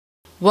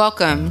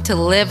Welcome to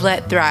Live,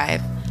 Let, Thrive,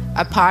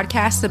 a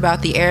podcast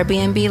about the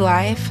Airbnb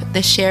life,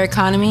 the share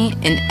economy,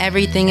 and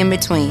everything in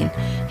between.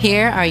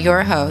 Here are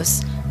your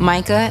hosts,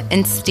 Micah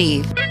and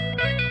Steve.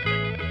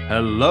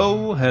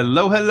 Hello,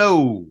 hello,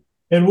 hello.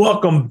 And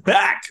welcome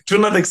back to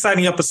another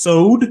exciting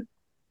episode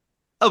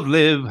of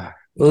Live,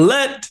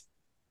 Let,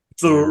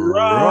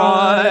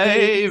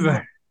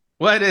 Thrive.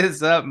 What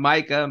is up,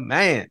 Micah?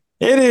 Man.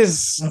 It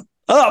is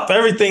up.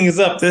 Everything is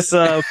up. This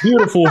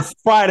beautiful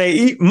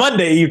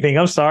Monday evening.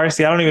 I'm sorry.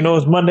 See, I don't even know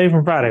it's Monday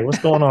from Friday. What's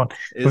going on?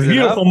 Is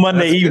beautiful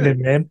Monday That's evening, good.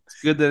 man.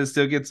 It's good that it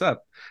still gets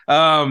up.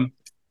 We're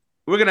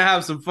going to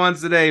have some fun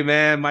today,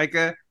 man.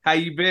 Micah, how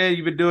you been?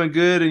 You been doing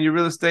good in your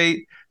real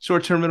estate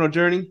short-term rental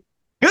journey?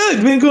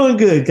 Good. Been going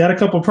good. Got a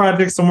couple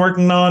projects I'm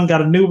working on.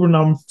 Got a new one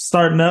I'm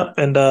starting up.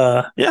 And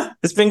yeah,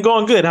 it's been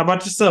going good. How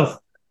about yourself?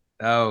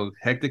 Oh,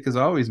 hectic as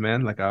always,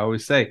 man. Like I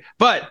always say.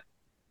 But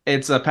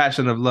it's a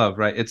passion of love,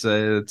 right? It's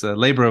a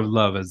labor of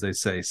love, as they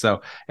say.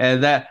 So,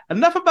 and that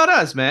enough about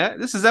us, man.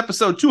 This is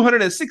episode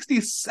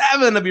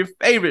 267 of your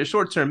favorite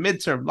short-term,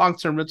 mid-term,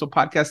 long-term rental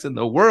podcast in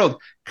the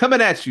world, coming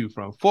at you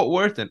from Fort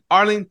Worth and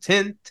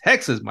Arlington,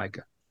 Texas,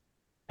 Micah.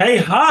 Hey,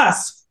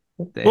 Haas.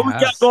 What we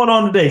got going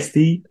on today,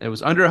 Steve? It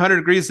was under 100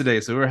 degrees today,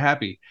 so we're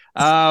happy.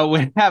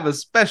 We have a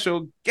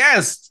special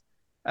guest,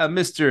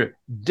 Mr.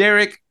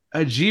 Derrick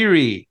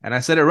Agyiri. And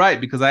I said it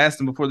right because I asked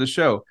him before the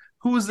show.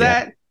 Who's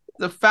that? Yeah.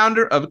 The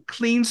founder of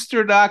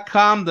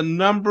Cleanster.com, the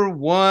number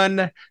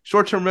one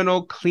short-term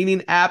rental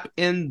cleaning app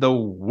in the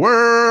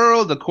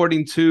world,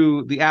 according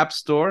to the App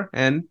Store,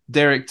 and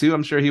Derrick too.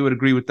 I'm sure he would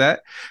agree with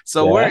that.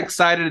 So We're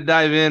excited to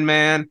dive in,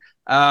 man.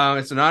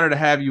 It's an honor to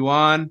have you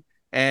on,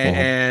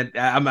 and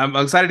I'm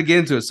excited to get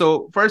into it.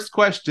 So first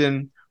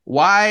question,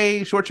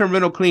 why short-term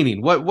rental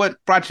cleaning? What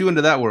brought you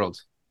into that world?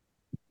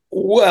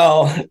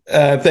 Well,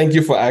 thank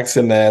you for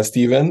asking,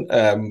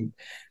 Stephen.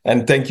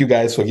 And thank you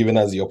guys for giving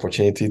us the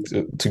opportunity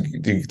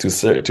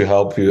to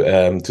help you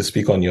to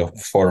speak on your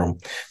forum.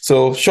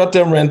 So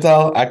short-term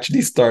rental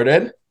actually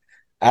started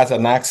as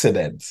an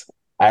accident.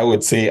 I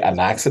would say an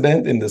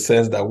accident in the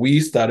sense that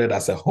we started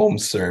as a home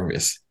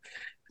service.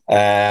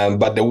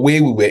 But the way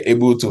we were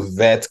able to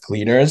vet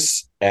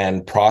cleaners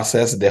and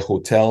process the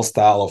hotel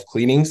style of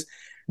cleanings,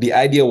 the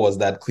idea was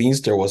that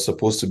Cleanster was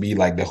supposed to be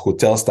like the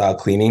hotel style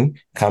cleaning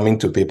coming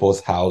to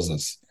people's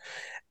houses.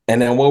 And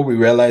then what we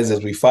realized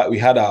is we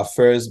had our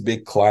first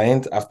big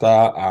client after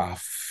our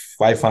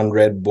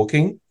 500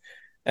 booking.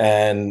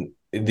 And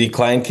the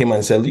client came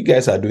and said, you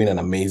guys are doing an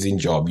amazing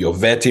job. Your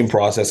vetting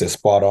process is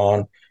spot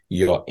on.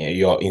 Your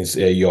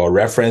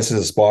references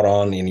is spot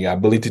on. And your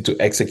ability to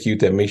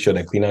execute and make sure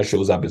the cleaner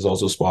shows up is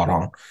also spot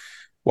on.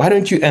 Why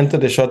don't you enter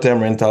the short-term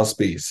rental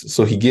space?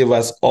 So he gave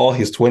us all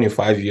his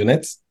 25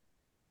 units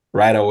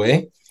right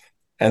away.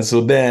 And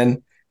so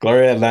then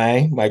Gloria and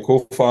I, my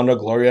co-founder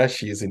Gloria,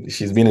 she's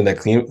been in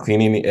the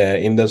cleaning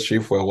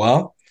industry for a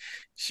while.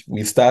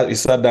 We sat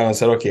down and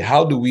said, okay,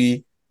 how do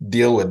we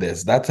deal with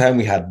this? That time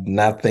we had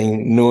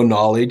no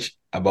knowledge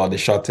about the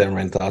short-term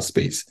rental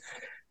space.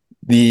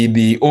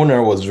 The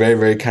owner was very,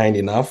 very kind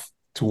enough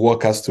to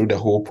walk us through the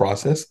whole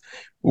process.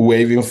 We were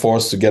even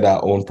forced to get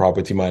our own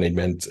property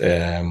management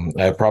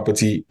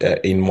property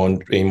in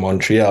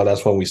Montreal.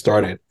 That's when we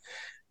started.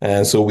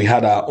 And so we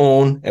had our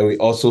own, and we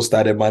also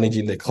started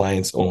managing the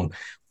client's own.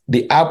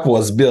 The app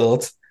was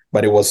built,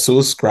 but it was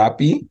so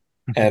scrappy,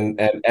 and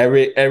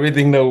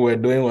everything that we were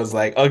doing was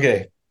like,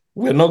 okay,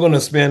 we're not going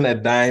to spend a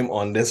dime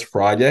on this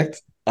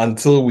project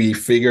until we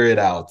figure it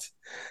out.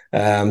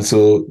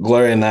 So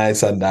Gloria and I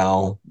sat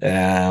down.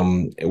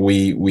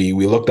 We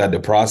looked at the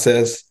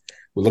process.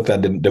 We looked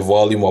at the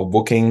volume of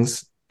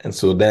bookings. And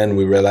so then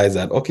we realized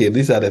that, okay,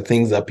 these are the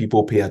things that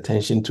people pay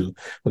attention to.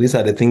 Well, these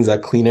are the things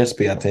that cleaners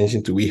pay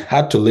attention to. We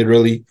had to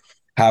literally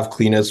have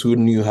cleaners who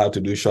knew how to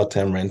do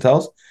short-term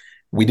rentals.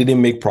 We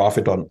didn't make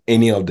profit on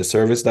any of the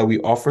service that we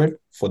offered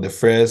for the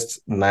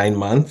first 9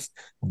 months,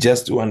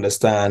 just to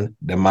understand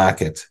the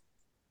market.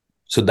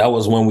 So that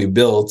was when we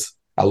built,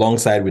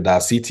 alongside with our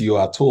CTO,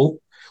 our tool,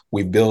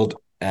 we built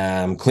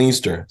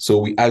Cleanster. So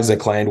we ask the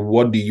client,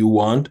 what do you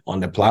want on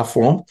the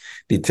platform?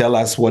 They tell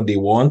us what they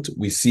want.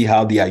 We see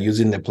how they are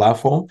using the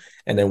platform,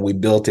 and then we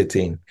built it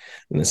in.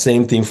 And the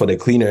same thing for the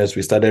cleaners.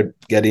 We started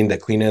getting the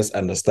cleaners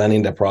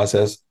understanding the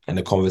process and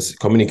the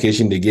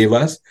communication they gave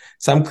us.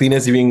 Some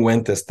cleaners even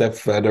went a step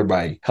further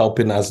by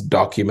helping us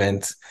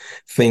document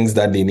things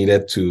that they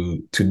needed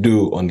to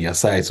do on their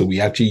side. So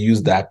we actually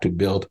used that to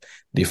build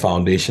the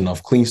foundation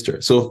of Cleanster.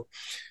 So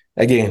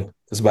again,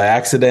 it's by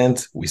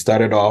accident. We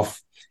started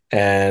off.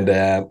 And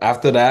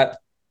after that,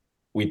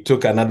 we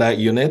took another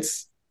unit.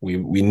 We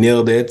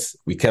nailed it.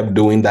 We kept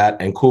doing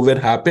that, and COVID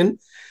happened.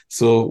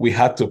 So we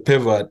had to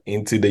pivot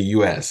into the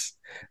US.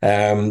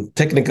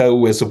 Technically, we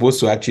were supposed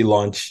to actually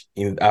launch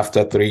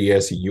after 3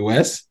 years in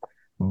US.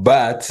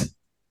 But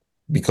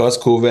because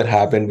COVID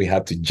happened, we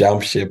had to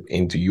jump ship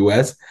into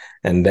US.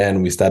 And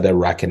then we started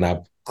racking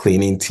up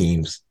cleaning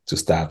teams to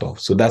start off.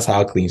 So that's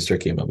how Cleanster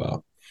came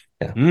about.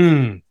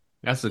 Yeah.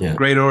 That's a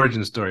great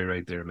origin story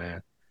right there,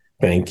 man.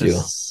 Thank you.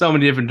 There's so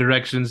many different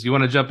directions. You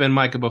want to jump in,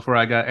 Micah, before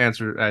I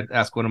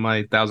ask one of my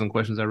 1,000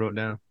 questions I wrote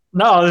down?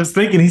 No, I was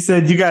thinking, he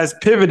said you guys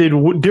pivoted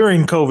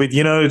during COVID.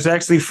 You know, it's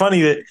actually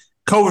funny that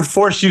COVID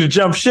forced you to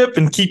jump ship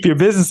and keep your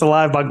business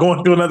alive by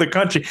going to another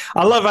country.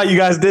 I love how you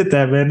guys did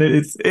that, man.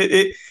 It's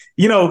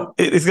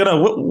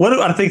gonna, what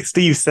I think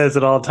Steve says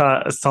it all the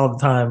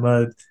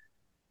time.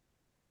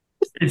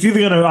 It's either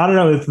gonna, I don't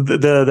know, it's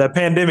the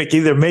pandemic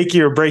either make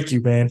you or break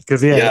you, man.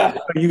 Because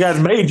you guys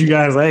made you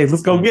guys. Hey,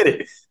 let's go get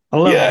it. I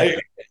love it.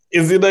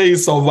 It's either you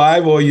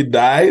survive or you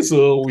die.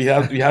 So we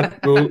had to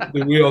go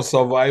the way of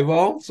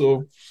survival.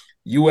 So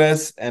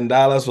US and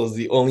Dallas was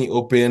the only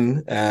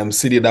open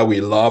city that we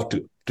loved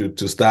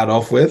to start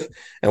off with.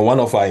 And one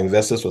of our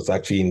investors was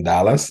actually in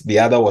Dallas. The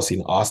other was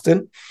in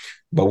Austin.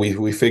 But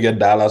we figured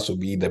Dallas would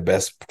be the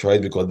best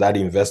choice because that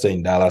investor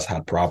in Dallas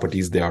had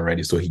properties there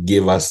already. So he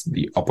gave us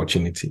the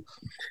opportunity.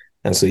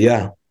 And so,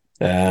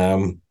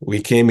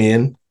 we came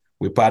in,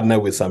 we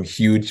partnered with some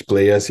huge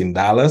players in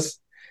Dallas,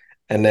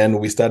 and then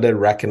we started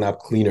racking up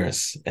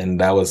cleaners.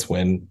 And that was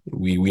when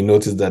we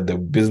noticed that the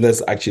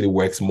business actually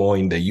works more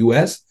in the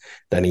US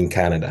than in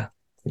Canada.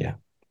 Yeah.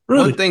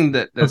 Really? One thing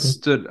that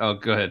stood... Oh,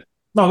 go ahead.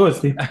 No, go ahead,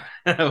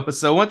 Steve.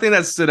 So one thing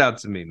that stood out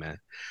to me, man,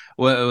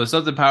 well, it was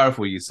something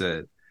powerful you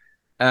said.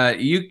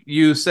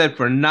 You said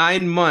for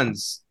 9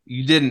 months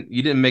you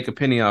didn't make a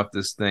penny off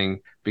this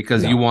thing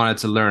because you wanted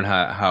to learn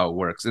how it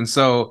works, and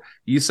so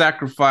you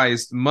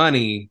sacrificed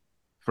money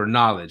for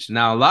knowledge.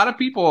 Now a lot of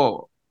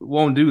people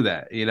won't do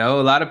that, you know.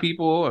 A lot of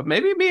people,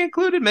 maybe me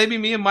included, maybe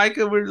me and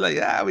Micah, we're like,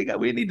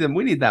 we need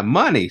that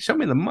money. Show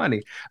me the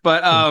money,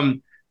 but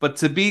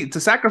to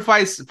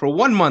sacrifice for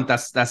 1 month,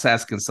 that's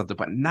asking something.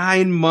 But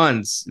 9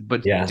 months,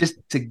 just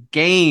to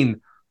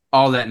gain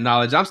all that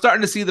knowledge. I'm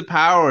starting to see the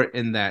power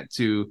in that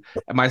to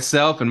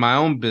myself and my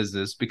own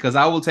business, because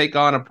I will take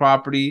on a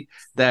property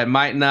that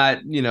might not,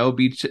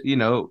 be,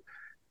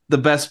 the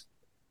best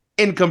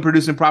income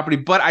producing property,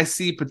 but I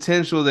see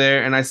potential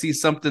there and I see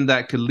something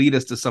that could lead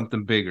us to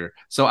something bigger.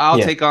 So I'll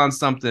take on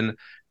something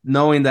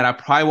knowing that I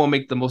probably won't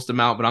make the most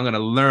amount, but I'm going to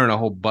learn a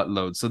whole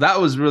buttload. So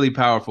that was really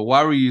powerful.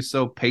 Why were you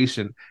so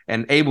patient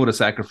and able to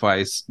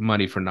sacrifice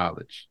money for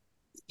knowledge?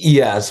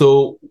 Yeah,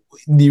 so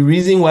the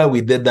reason why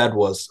we did that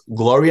was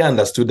Gloria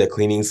understood the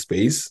cleaning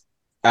space.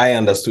 I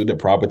understood the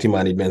property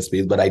management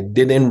space, but I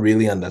didn't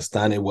really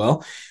understand it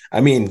well. I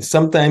mean,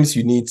 sometimes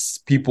you need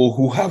people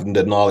who have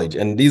the knowledge.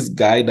 And this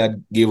guy that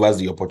gave us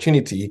the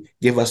opportunity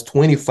gave us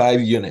 25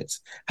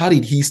 units. How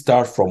did he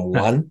start from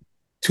 1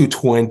 to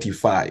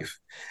 25?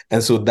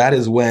 And so that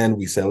is when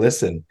we said,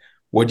 listen,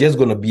 we're just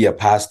going to be a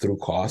pass-through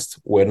cost.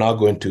 We're not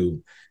going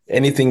to...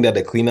 Anything that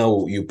the cleaner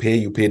you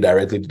pay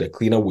directly to the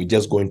cleaner. We're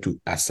just going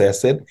to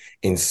assess it,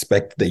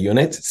 inspect the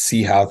unit,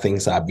 see how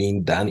things are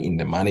being done in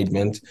the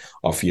management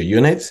of your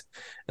unit.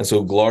 And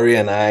so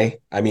Gloria and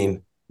I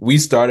mean, we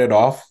started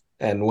off,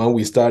 and when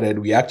we started,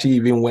 we actually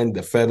even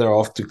went further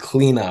off to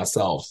clean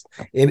ourselves.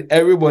 And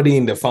everybody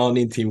in the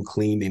founding team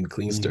cleaned in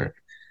Cleanster.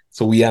 Mm-hmm.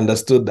 So we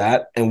understood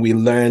that and we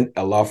learned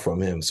a lot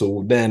from him.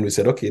 So then we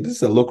said, okay, this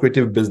is a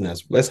lucrative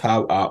business. Let's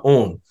have our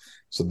own.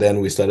 So then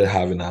we started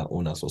having our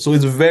own as well. So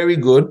it's very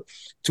good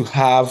to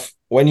have,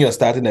 when you're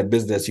starting a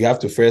business, you have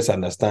to first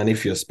understand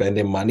if you're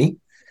spending money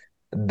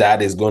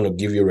that is going to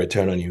give you a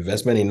return on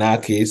investment. In our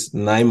case,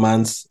 9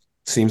 months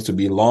seems to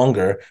be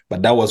longer,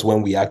 but that was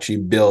when we actually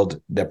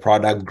built the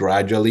product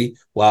gradually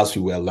whilst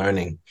we were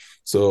learning.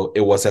 So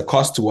it was a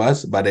cost to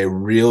us, but a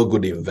real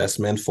good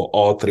investment for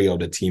all 3 of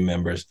the team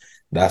members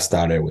that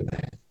started with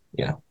it.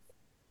 Yeah.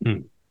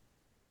 Okay.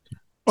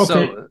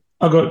 So,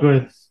 go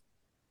ahead.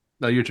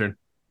 No, your turn.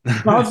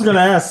 I was going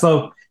to ask,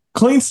 so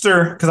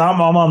Cleanster, because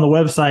I'm on the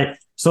website.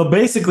 So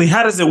basically,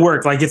 how does it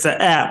work? Like, it's an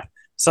app.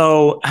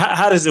 So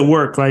how does it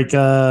work? Like,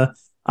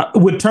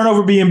 would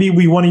Turnover B&B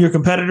be one of your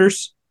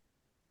competitors?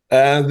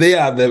 They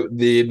are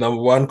the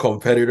number one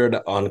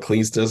competitor on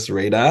Cleanster's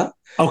radar.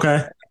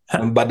 Okay.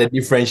 But the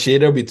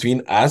differentiator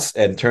between us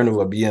and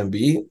Turnover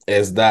B&B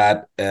is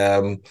that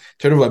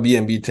Turnover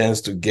B&B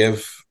tends to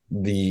give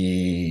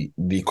the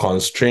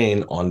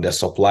constraint on the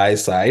supply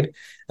side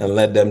and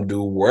let them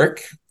do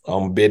work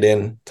on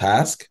bidding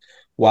task,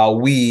 while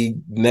we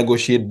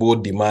negotiate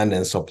both demand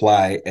and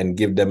supply and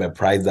give them a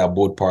price that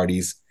both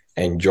parties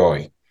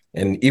enjoy.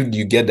 And if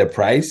you get the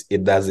price,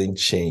 it doesn't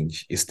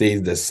change. It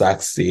stays the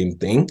exact same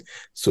thing.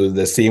 So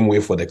the same way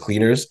for the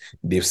cleaners,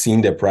 they've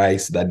seen the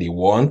price that they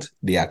want,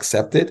 they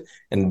accept it,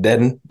 and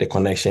then the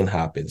connection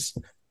happens.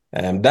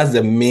 That's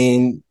the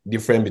main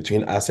difference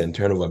between us and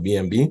Turnover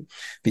B&B.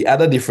 The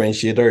other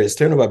differentiator is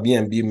Turnover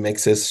B&B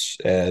mixes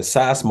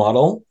SaaS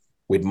model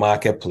with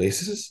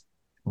marketplaces,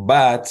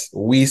 but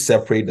we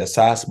separate the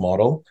SaaS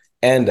model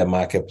and the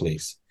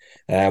marketplace.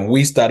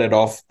 We started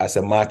off as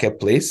a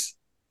marketplace,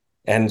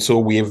 and so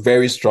we're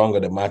very strong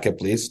at the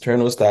marketplace.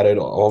 Turnover started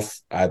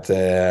off at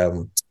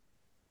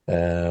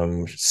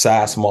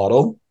SaaS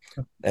model,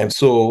 and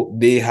so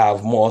they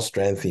have more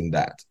strength in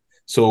that.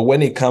 So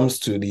when it comes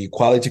to the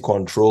quality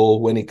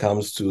control, when it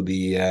comes to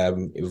the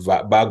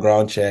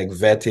background check,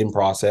 vetting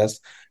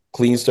process,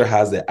 Cleanster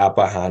has the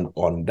upper hand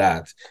on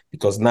that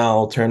because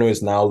now Turner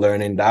is now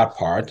learning that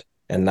part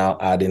and now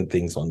adding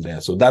things on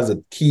there. So that's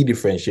a key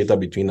differentiator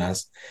between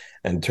us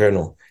and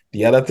Turner.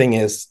 The other thing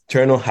is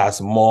Turner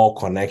has more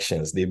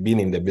connections. They've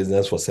been in the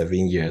business for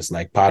 7 years,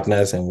 like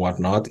partners and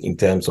whatnot, in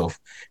terms of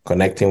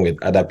connecting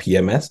with other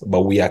PMS,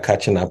 but we are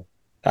catching up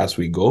as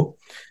we go.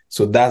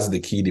 So that's the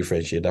key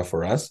differentiator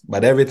for us.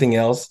 But everything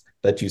else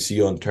that you see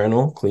on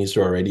Turner,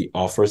 Cleanster already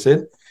offers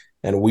it.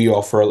 And we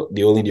offer,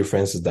 the only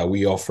difference is that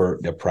we offer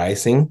the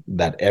pricing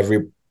that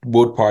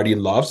both party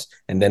loves,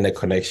 and then the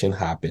connection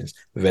happens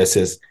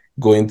versus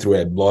going through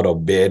a lot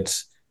of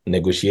bids,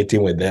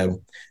 negotiating with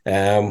them.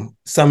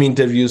 Some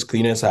interviews,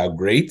 cleaners are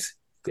great.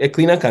 A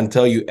cleaner can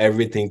tell you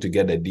everything to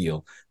get a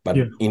deal. But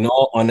in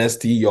all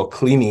honesty, your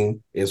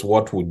cleaning is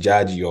what will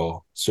judge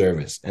your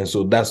service. And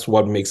so that's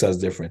what makes us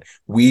different.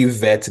 We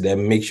vet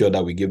them, make sure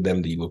that we give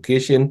them the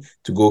location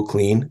to go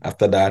clean.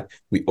 After that,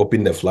 we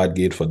open the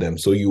floodgate for them.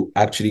 So you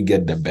actually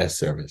get the best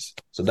service.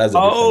 So that's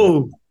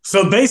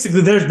so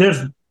basically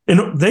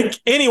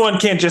anyone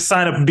can't just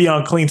sign up and be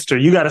on Cleanster.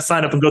 You got to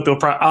sign up and go through a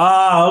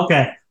process.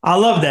 Okay. I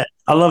love that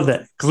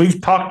because we've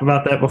talked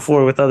about that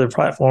before with other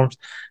platforms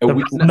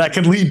that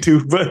can lead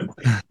to. But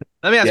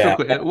let me ask real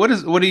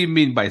quick: what do you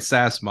mean by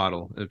SaaS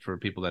model for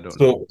people that don't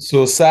know?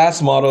 So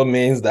SaaS model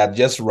means that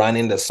just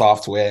running the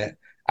software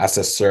as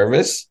a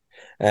service,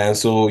 and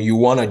so you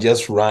want to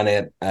just run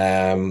it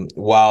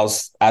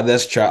whilst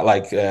others charge.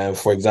 Like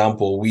for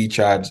example, we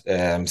charge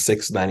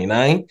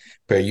 $6.99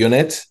 per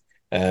unit,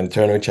 and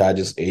Turner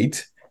charges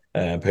 $8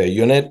 per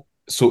unit.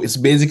 So it's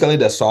basically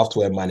the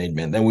software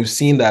management. And we've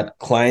seen that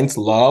clients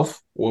love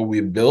what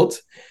we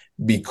built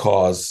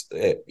because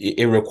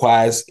it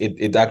requires,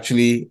 it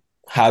actually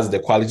has the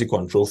quality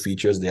control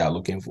features they are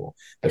looking for.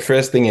 The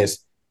first thing is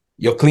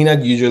your cleaner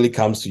usually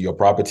comes to your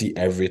property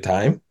every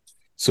time.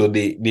 So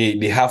they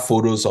have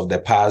photos of the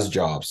past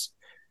jobs.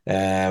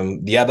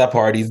 The other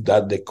parties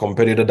that the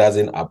competitor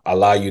doesn't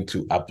allow you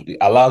to,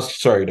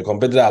 the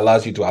competitor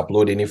allows you to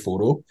upload any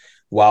photo,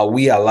 while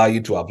we allow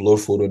you to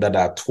upload photos that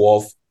are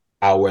 12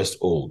 hours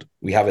old.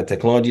 We have a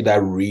technology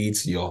that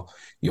reads your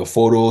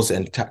photos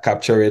and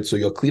capture it, so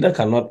your cleaner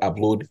cannot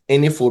upload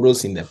any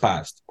photos in the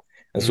past.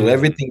 And so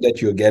everything that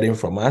you're getting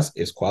from us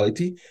is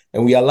quality,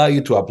 and we allow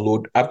you to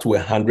upload up to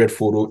 100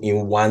 photos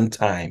in one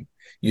time.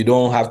 You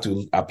don't have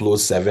to upload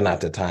 7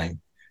 at a time.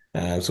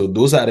 So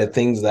those are the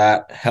things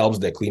that helps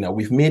the cleaner.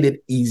 We've made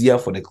it easier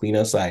for the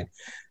cleaner side.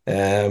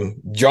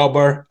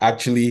 Jobber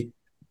actually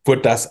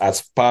put us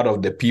as part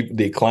of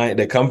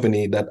the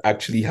company that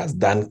actually has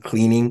done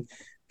cleaning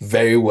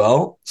very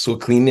well. So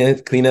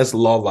cleaners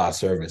love our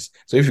service.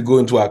 So if you go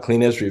into our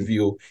cleaners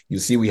review, you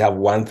see we have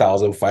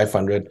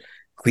 1,500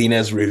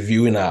 cleaners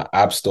reviewing our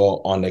app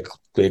store on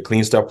the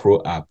Cleanster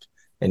Pro app,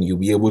 and you'll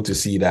be able to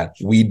see that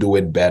we do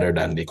it better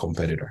than the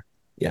competitor.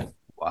 Yeah.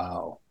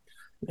 Wow.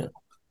 Yeah.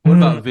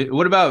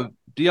 What about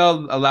do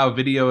y'all allow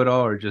video at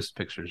all, or just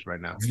pictures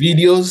right now?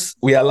 Videos,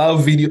 we allow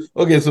video.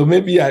 Okay, so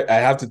maybe I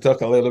have to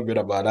talk a little bit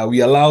about that.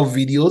 We allow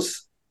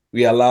videos.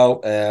 We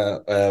allow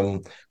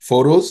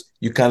photos.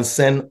 You can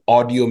send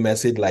audio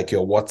message like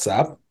your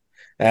WhatsApp.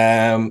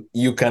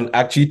 You can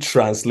actually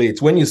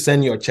translate. When you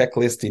send your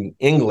checklist in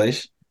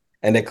English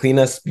and the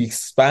cleaner speaks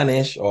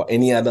Spanish or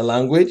any other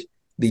language,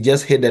 they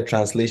just hit the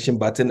translation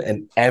button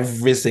and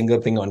every single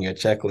thing on your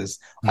checklist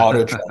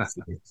auto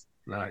translates.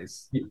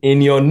 Nice.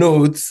 In your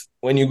notes,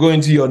 when you go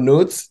into your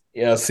notes,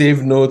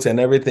 save notes and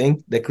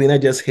everything, the cleaner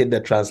just hit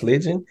the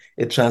translation.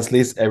 It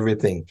translates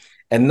everything.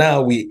 And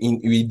now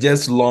we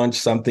just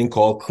launched something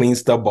called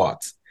Cleanster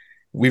Bots.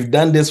 We've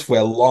done this for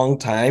a long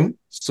time.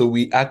 So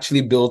we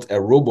actually built a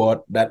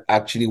robot that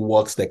actually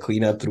walks the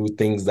cleaner through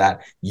things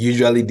that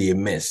usually they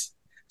miss.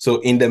 So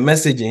in the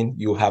messaging,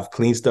 you have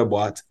Cleanster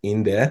Bot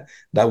in there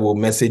that will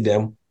message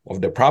them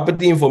of the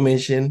property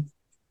information,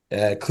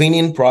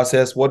 cleaning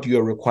process, what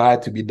you're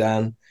required to be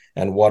done,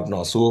 and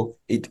whatnot. So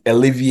it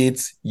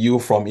alleviates you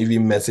from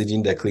even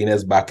messaging the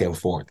cleaners back and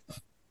forth.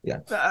 Yeah.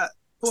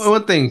 Well,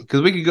 one thing,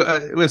 because we could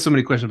go, we have so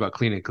many questions about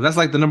cleaning, because that's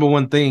like the number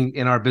one thing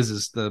in our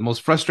business. The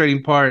most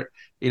frustrating part,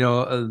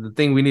 the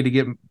thing we need to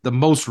get the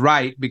most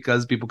right,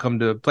 because people come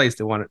to a place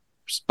they want it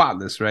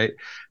spotless, right?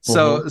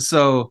 Mm-hmm.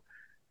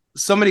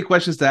 So many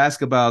questions to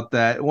ask about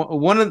that.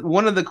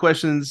 One of the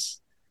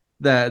questions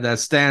that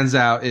stands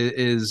out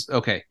is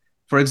okay.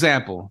 For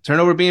example,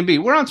 Turnover B&B.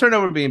 We're on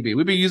Turnover B&B.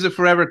 We've been using it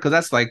forever because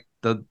that's like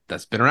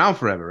that's been around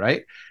forever,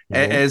 right?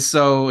 Mm-hmm. And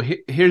so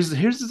here's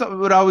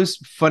what always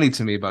funny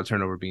to me about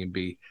Turnover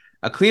B&B.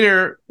 A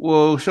cleaner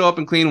will show up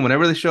and clean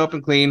whenever they show up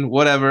and clean,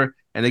 whatever,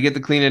 and they get the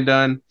cleaning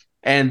done,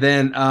 and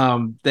then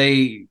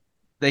they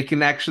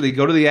can actually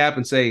go to the app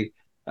and say,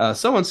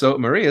 so and so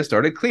Maria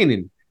started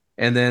cleaning,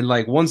 and then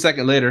like 1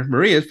 second later,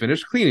 Maria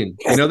finished cleaning.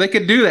 They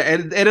could do that,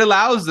 and it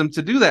allows them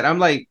to do that. I'm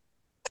like,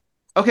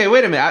 okay,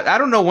 wait a minute. I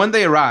don't know when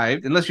they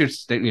arrived, unless you're,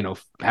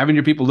 having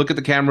your people look at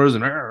the cameras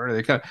and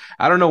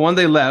I don't know when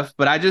they left,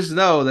 but I just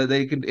know that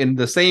they could, in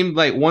the same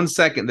 1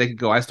 second, they could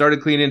go, I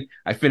started cleaning,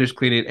 I finished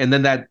cleaning, and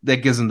then that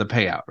gives them the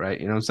payout, right?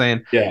 You know what I'm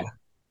saying? Yeah.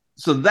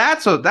 So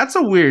that's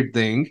a weird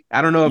thing.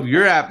 I don't know if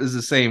your app is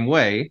the same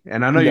way,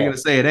 and I know you're No. gonna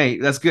say it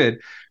ain't. That's good.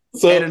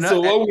 So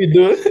what we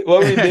did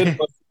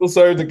was, so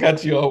sorry to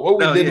cut you off. What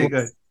we No, did yeah, was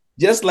good.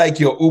 just like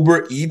your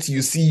Uber Eats,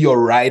 you see your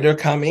rider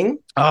coming.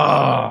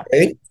 Oh,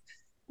 Okay?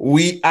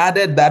 We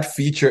added that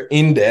feature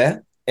in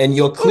there, and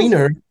your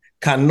cleaner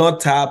cannot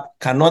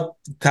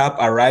tap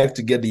arrive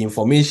to get the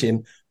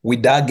information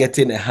without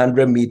getting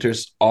 100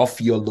 meters off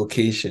your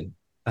location.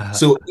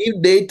 So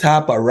if they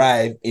tap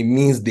arrive, it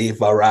means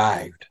they've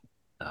arrived.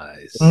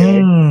 nice.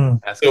 Okay.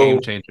 That's So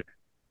game changer.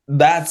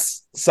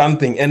 that's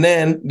something. And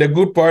then the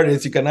good part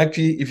is you can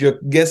actually, if your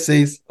guest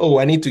says, "Oh,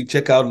 I need to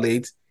check out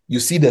late," you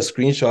see the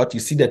screenshot, you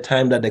see the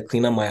time that the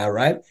cleaner might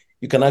arrive.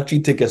 You can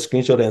actually take a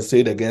screenshot and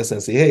say to the guest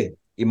and say, "Hey,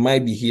 it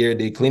might be here.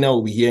 The cleaner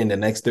will be here in the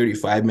next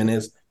 35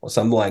 minutes or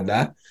something like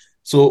that."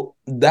 So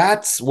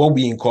that's what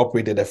we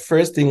incorporated. The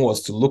first thing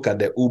was to look at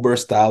the Uber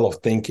style of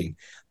thinking,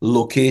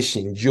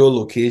 location,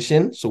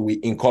 geolocation. So we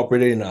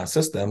incorporated in our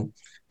system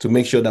to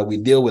make sure that we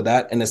deal with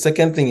that. And the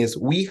second thing is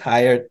we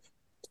hired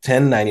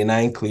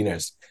 1099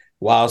 cleaners,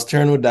 whilst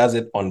Terno does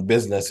it on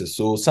businesses.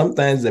 So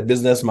sometimes the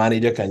business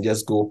manager can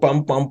just go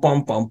pum, pum,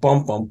 pum, pum,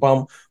 pum, pum,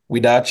 pum,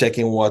 without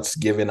checking what's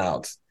given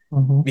out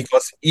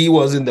because he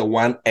wasn't the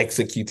one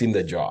executing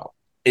the job.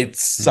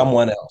 It's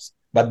someone else.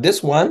 But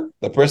this one,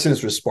 the person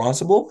is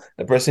responsible,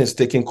 the person is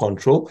taking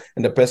control,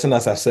 and the person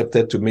has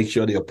accepted to make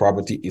sure your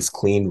property is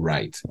clean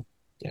right.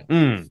 Yeah.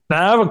 Now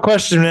I have a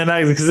question, man,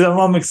 because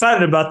I'm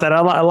excited about that.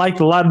 I like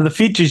a lot of the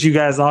features you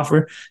guys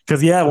offer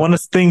because, one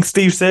of the things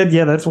Steve said,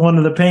 that's one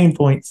of the pain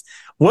points.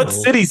 What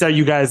cities are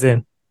you guys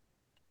in?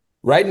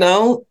 Right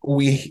now,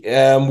 we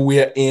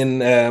are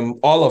in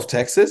all of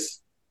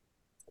Texas.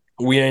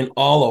 We are in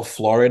all of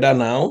Florida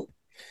now.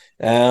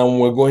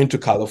 We're going to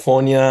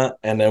California,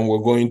 and then we're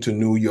going to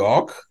New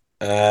York.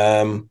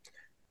 In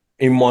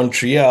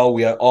Montreal,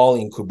 we are all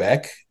in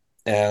Quebec.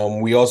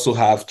 We also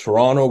have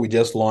Toronto. We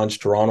just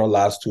launched Toronto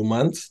last 2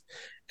 months.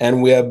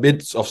 And we have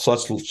bits of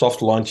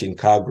soft launch in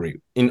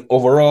Calgary. In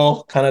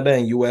overall, Canada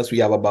and US, we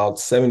have about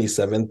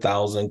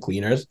 77,000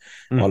 cleaners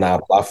on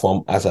our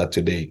platform as of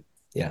today.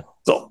 Yeah.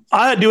 So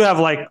I do have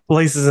like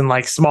places in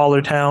like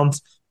smaller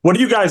towns. What are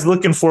you guys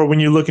looking for when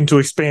you're looking to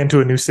expand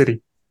to a new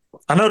city?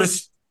 I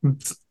noticed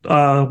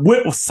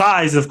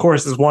size, of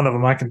course, is one of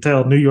them. I can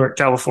tell New York,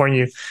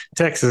 California,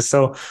 Texas.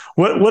 So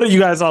what are you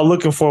guys all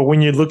looking for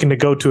when you're looking to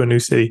go to a new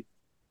city?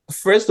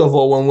 First of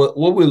all,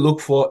 what we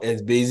look for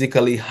is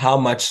basically how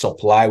much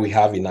supply we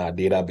have in our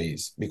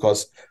database,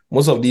 because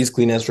most of these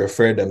cleaners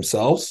refer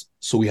themselves.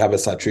 So we have a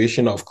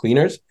saturation of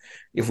cleaners.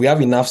 If we have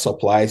enough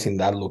supplies in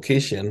that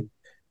location,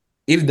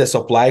 if the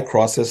supply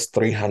crosses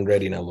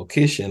 300 in a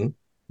location,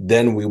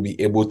 then we'll be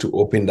able to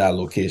open that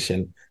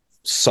location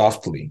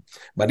softly.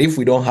 But if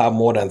we don't have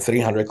more than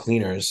 300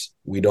 cleaners,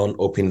 we don't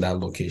open that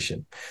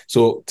location.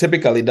 So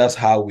typically that's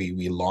how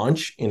we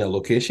launch in a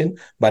location.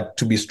 But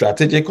to be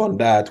strategic on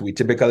that, we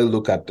typically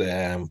look at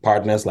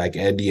partners like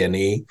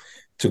AirDNA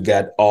to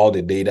get all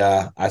the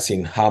data, as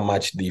in how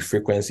much the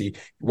frequency.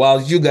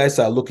 While you guys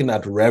are looking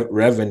at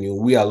revenue,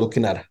 we are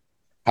looking at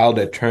how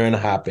the turn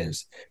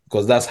happens,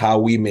 because that's how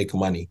we make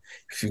money.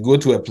 If you go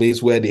to a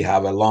place where they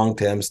have a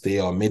long-term stay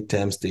or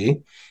mid-term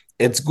stay,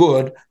 it's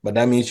good, but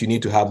that means you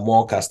need to have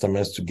more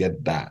customers to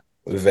get that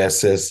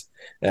versus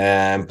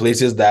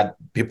places that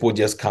people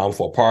just come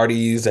for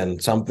parties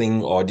and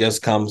something, or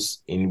just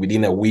comes in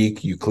within a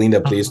week, you clean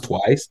the place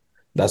twice.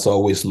 That's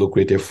always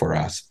lucrative for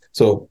us.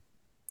 So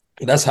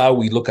that's how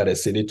we look at a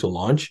city to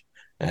launch.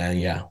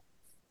 And yeah.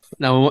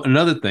 Now,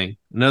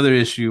 another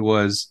issue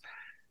was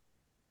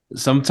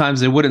sometimes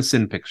they wouldn't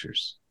send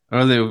pictures.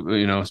 Or they,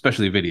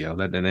 especially video.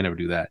 That they never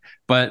do that.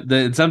 But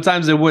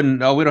sometimes they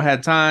wouldn't. Oh, we don't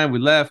have time. We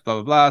left.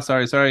 Blah blah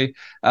blah. Sorry.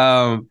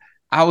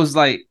 I was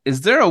like,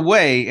 is there a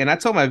way? And I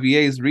told my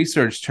VA's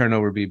research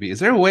turnover, BB. Is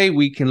there a way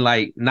we can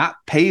like not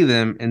pay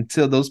them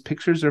until those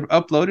pictures are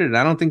uploaded? And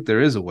I don't think there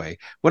is a way.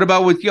 What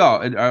about with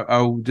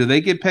y'all? Do they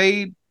get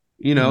paid?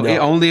 No.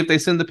 Only if they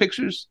send the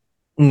pictures?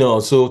 No.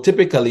 So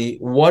typically,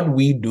 what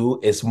we do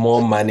is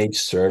more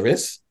managed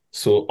service.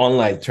 So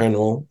unlike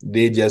Turno,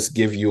 they just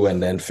give you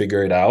and then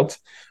figure it out.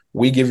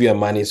 We give you a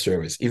managed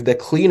service. If the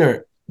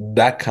cleaner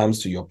that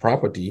comes to your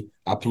property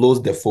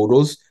uploads the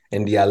photos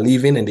and they are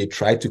leaving and they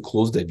try to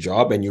close the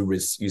job, and you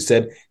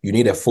said you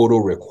need a photo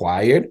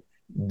required,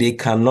 they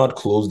cannot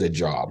close the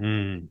job.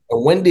 And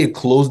when they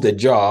close the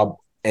job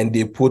and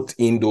they put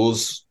in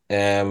those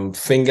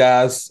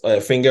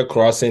finger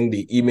crossing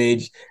the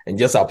image and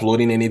just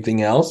uploading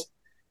anything else,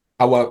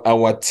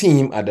 our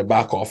team at the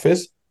back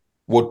office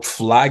would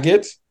flag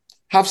it,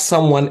 have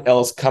someone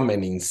else come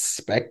and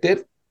inspect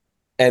it,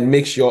 and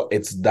make sure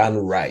it's done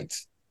right.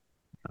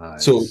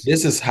 Nice. So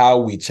this is how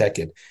we check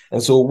it.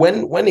 And so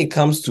when it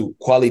comes to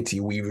quality,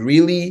 we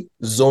really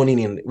zone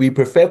in. We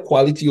prefer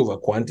quality over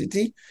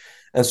quantity.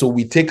 And so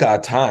we take our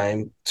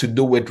time to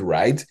do it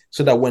right,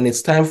 so that when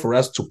it's time for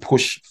us to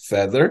push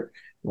further,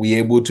 we're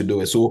able to do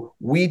it. So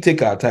we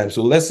take our time.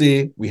 So let's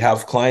say we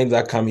have clients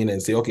that come in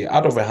and say, okay,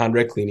 out of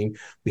 100 cleaning,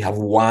 we have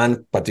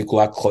one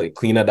particular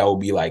cleaner that will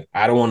be like,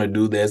 I don't want to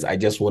do this. I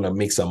just want to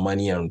make some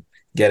money and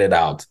get it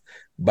out.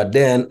 But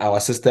then our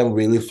system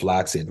really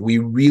flags it. We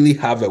really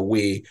have a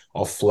way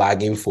of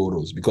flagging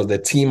photos because the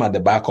team at the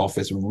back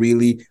office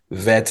really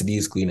vet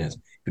these cleaners.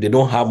 If they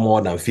don't have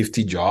more than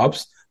 50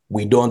 jobs,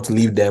 we don't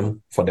leave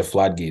them for the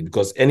floodgate,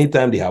 because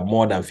anytime they have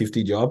more than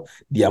 50 jobs,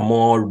 they are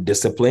more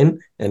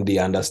disciplined and they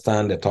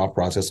understand the thought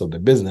process of the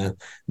business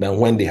than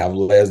when they have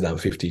less than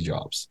 50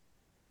 jobs.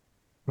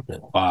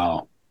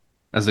 Wow.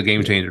 That's a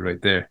game changer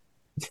right there.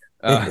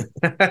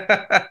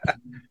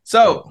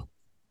 So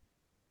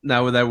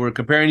now that we're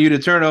comparing you to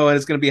Turno, and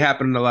it's going to be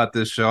happening a lot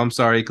this show, I'm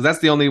sorry, because that's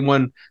the only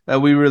one that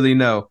we really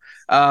know.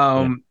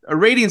 A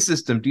rating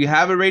system. Do you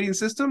have a rating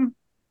system?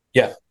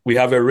 Yeah, we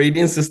have a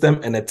rating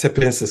system and a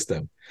tipping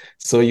system.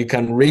 So you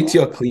can rate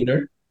your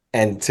cleaner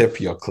and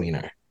tip your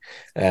cleaner.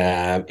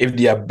 If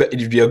they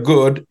are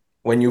good,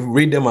 when you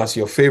rate them as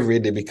your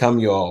favorite, they become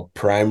your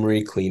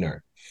primary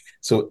cleaner.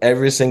 So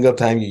every single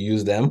time you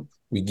use them,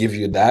 we give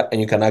you that,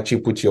 and you can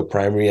actually put your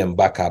primary and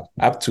backup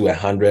up to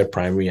 100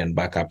 primary and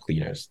backup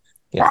cleaners.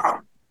 Yeah. Wow.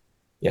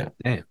 Yeah.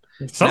 Damn.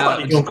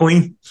 Somebody gonna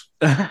clean.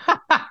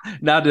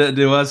 Now,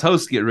 do us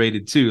hosts get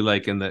rated too?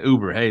 Like in the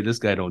Uber, hey, this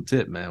guy don't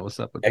tip, man. What's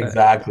up with that?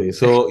 Exactly.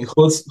 So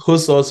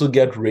hosts also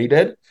get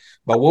rated.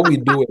 But what we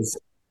do is,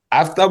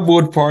 after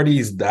both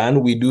parties is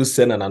done, we do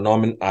send an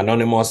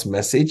anonymous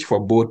message for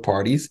both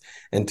parties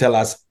and tell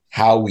us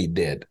how we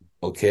did,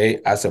 okay,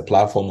 as a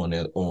platform on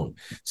their own.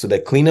 So the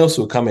cleaners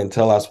will come and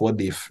tell us what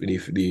they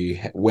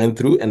went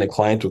through, and the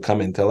client will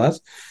come and tell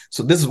us.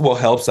 So this is what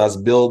helps us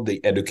build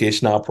the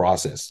educational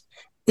process.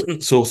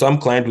 So some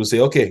client will say,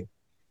 okay,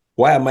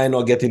 why am I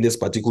not getting this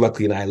particular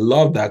cleaner? I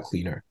love that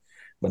cleaner.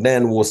 But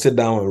then we'll sit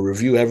down and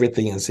review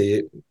everything and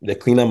say the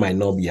cleaner might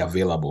not be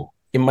available.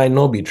 It might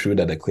not be true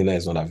that the cleaner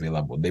is not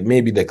available.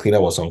 Maybe the cleaner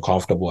was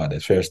uncomfortable at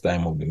the first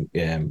time of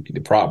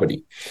the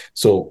property.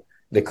 So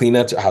the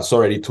cleaner has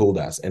already told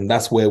us, and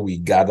that's where we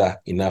gather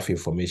enough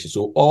information.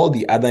 So all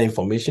the other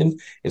information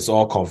is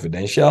all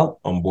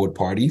confidential on both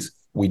parties.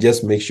 We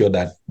just make sure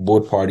that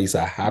both parties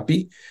are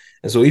happy.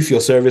 And so if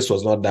your service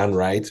was not done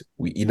right,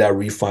 we either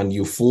refund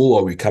you full,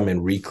 or we come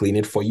and re-clean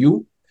it for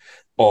you,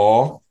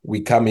 or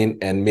we come in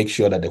and make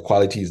sure that the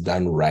quality is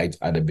done right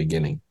at the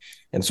beginning.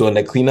 And so on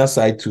the cleaner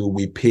side too,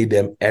 we pay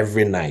them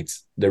every night.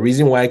 The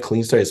reason why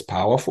Cleanster is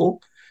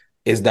powerful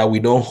is that we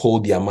don't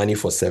hold their money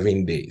for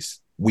 7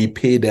 days. We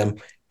pay them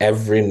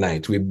every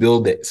night. We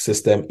build the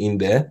system in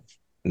there.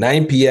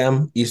 9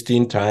 p.m.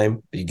 Eastern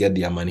time, they get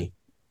their money.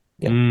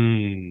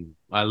 Yeah.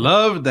 I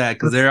love that,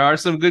 because there are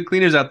some good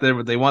cleaners out there,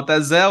 but they want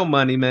that Zelle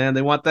money, man.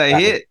 They want that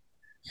hit.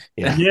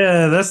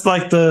 Yeah, that's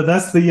like the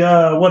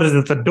what is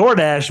it? The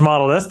DoorDash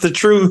model. That's the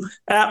true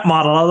app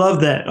model. I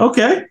love that.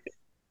 Okay.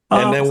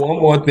 And then one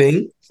more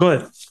thing. Go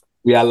ahead.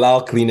 We allow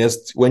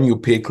cleaners, when you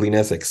pay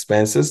cleaners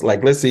expenses,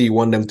 like let's say you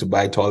want them to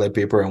buy toilet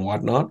paper and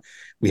whatnot,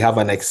 we have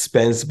an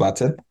expense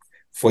button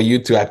for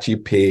you to actually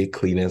pay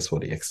cleaners for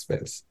the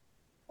expense.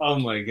 Oh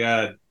my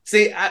God.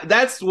 See,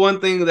 that's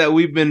one thing that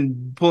we've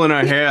been pulling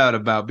our hair out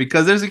about,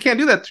 because you can't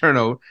do that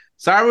Turno.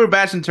 Sorry, we're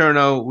bashing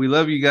Turno. We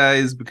love you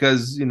guys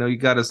because, you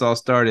got us all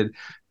started.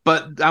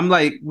 But I'm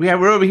like, we're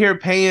over here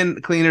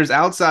paying cleaners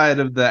outside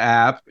of the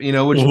app,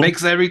 which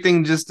makes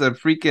everything just a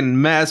freaking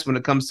mess when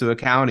it comes to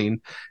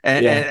accounting.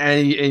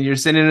 And you're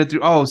sending it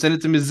through, send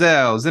it to me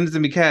Zelle, send it to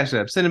me Cash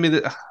App, send it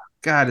to me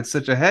God, it's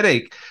such a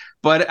headache.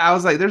 But I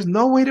was like, there's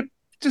no way to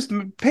just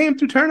pay him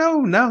through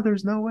Turno. No,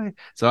 there's no way.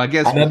 So I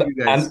guess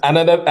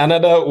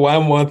another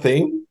one more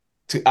thing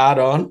to add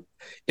on.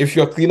 If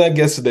your cleaner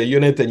gets to the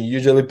unit and you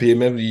usually pay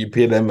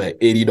them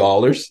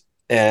 $80,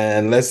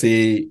 and let's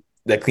say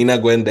the cleaner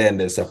going there and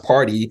there's a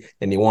party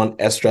and you want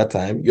extra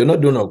time, you're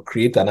not going to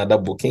create another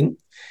booking.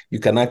 You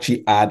can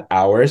actually add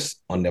hours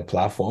on the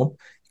platform.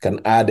 You can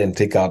add and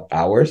take out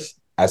hours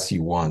as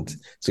you want.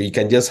 So you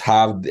can just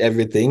have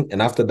everything. And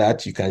after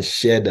that, you can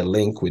share the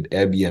link with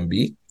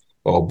Airbnb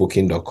or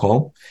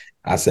booking.com.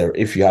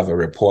 If you have a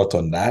report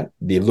on that,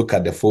 they look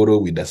at the photo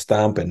with the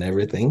stamp and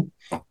everything,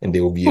 and they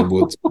will be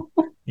able to.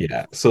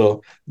 Yeah.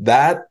 So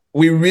that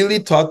we really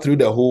thought through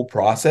the whole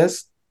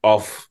process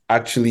of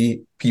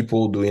actually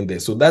people doing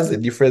this. So that's the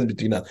difference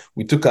between us.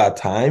 We took our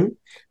time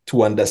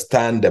to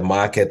understand the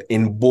market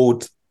in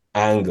both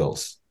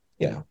angles.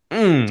 Yeah.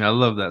 I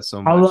love that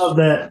so much. I love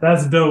that.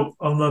 That's dope.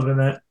 I'm loving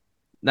that.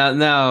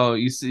 Now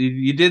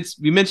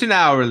you mentioned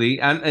hourly,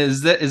 and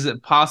is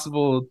it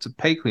possible to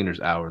pay cleaners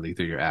hourly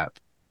through your app?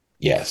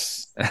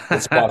 Yes,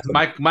 it's possible.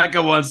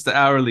 Micah wants the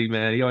hourly,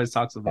 man. He always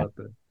talks about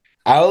that.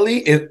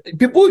 Hourly,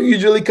 people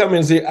usually come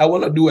and say, I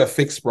want to do a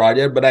fixed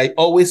project, but I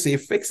always say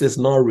fixed is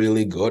not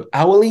really good.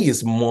 Hourly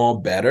is more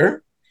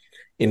better,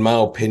 in my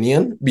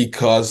opinion,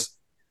 because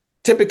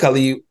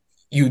typically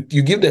you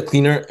give the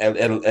cleaner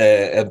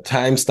a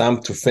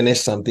timestamp to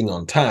finish something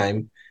on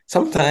time.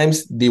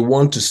 Sometimes they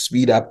want to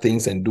speed up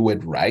things and do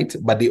it right,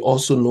 but they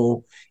also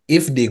know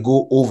if they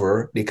go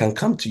over, they can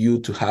come to you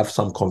to have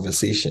some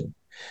conversation.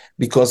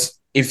 Because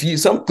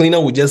some cleaner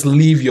will just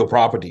leave your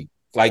property.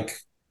 Like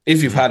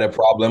if you've had a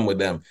problem with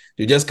them,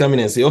 you just come in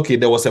and say, okay,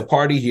 there was a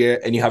party here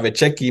and you have a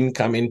check-in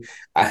coming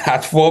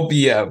at 4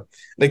 p.m.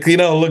 The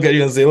cleaner will look at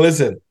you and say,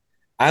 listen,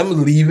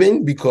 I'm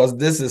leaving because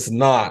this is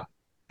not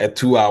a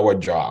 2-hour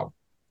job.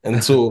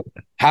 And so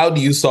how do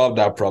you solve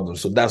that problem?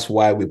 So that's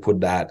why we put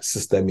that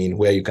system in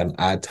where you can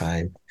add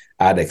time,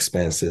 add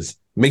expenses,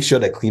 make sure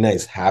the cleaner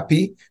is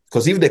happy.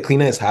 Because if the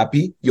cleaner is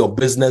happy, your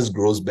business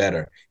grows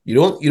better. You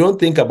don't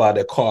think about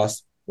the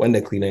cost when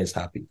the cleaner is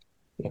happy.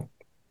 Yeah.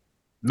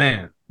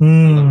 Man, I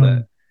love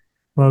that.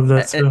 Love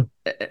that too.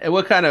 And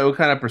what kind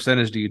of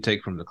percentage do you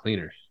take from the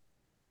cleaners?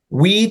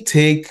 We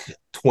take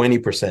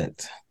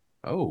 20%.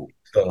 Oh,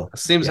 so, that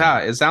seems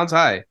high. It sounds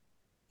high.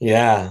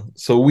 Yeah.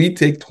 So we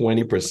take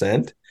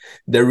 20%.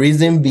 The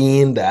reason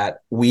being that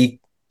we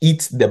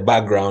eat the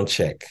background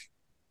check.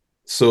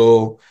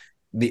 So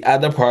the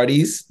other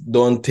parties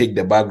don't take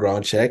the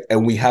background check,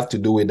 and we have to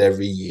do it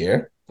every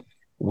year.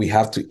 We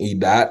have to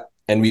eat that.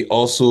 And we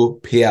also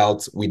pay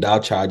out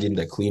without charging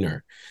the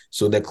cleaner.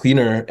 So the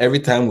cleaner, every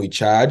time we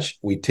charge,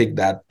 we take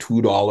that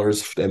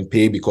 $2 and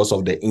pay because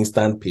of the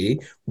instant pay.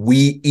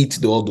 We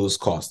eat all those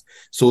costs.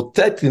 So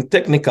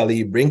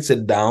technically, it brings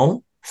it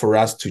down for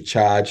us to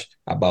charge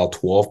about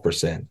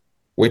 12%,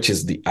 which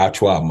is the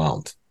actual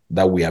amount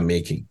that we are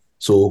making.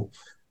 So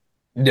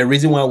the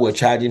reason why we're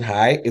charging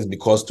high is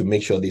because to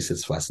make sure this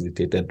is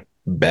facilitated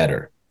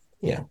better.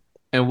 Yeah.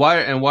 And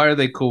why are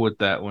they cool with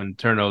that when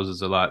turnovers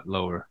is a lot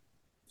lower?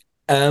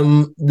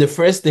 The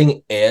first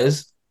thing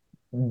is,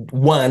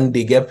 one,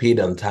 they get paid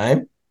on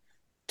time.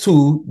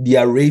 Two,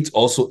 their rate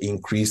also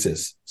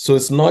increases. So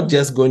it's not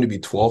just going to be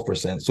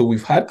 12%. So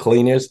we've had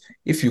cleaners,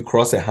 if you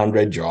cross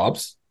 100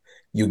 jobs,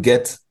 you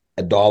get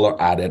 $1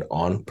 added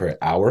on per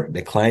hour.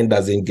 The client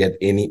doesn't get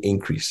any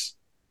increase.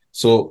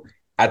 So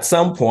at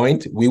some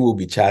point, we will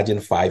be charging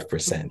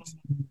 5%.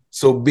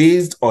 So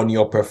based on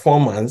your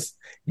performance,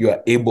 you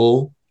are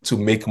able to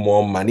make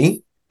more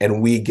money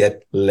and we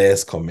get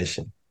less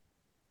commission.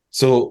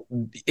 So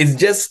it's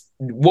just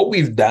what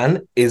we've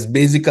done is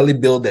basically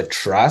build a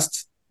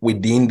trust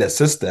within the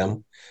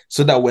system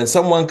so that when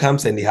someone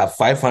comes and they have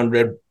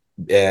 500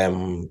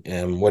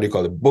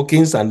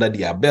 bookings under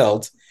their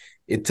belt,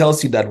 it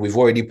tells you that we've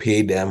already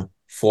paid them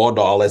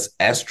 $4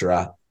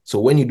 extra. So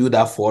when you do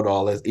that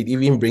 $4, it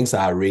even brings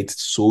our rate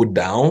so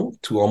down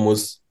to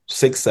almost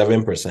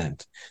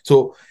 6-7%.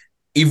 So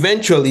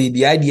eventually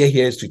the idea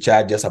here is to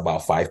charge just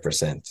about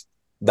 5%.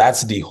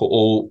 That's the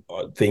whole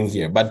thing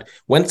here. But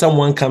when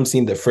someone comes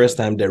in the first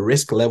time, the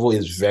risk level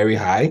is very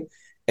high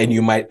and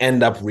you might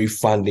end up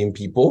refunding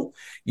people.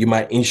 You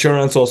might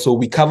insurance also.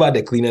 We cover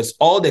the cleaners.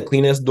 All the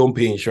cleaners don't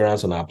pay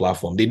insurance on our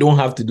platform. They don't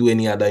have to do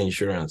any other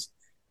insurance.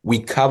 We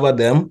cover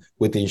them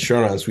with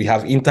insurance. We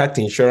have intact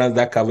insurance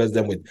that covers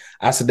them with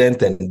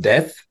accident and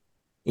death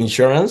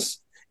insurance.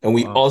 And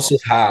we also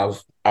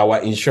have our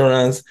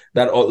insurance,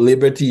 that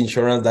Liberty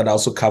insurance, that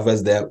also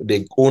covers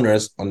the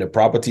owners on the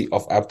property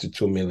of up to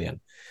 $2 million.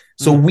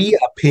 So we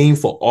are paying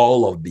for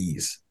all of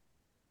these.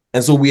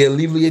 And so we are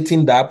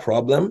alleviating that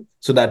problem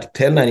so that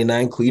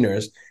 1099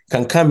 cleaners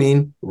can come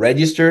in,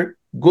 register,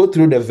 go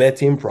through the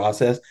vetting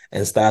process,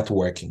 and start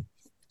working.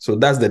 So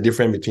that's the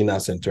difference between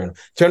us and Turner.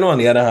 Turner, on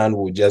the other hand,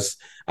 will just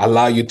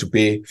allow you to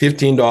pay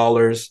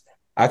 $15,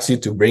 ask you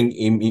to bring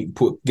in,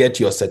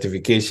 get your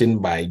certification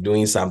by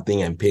doing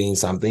something and paying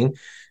something.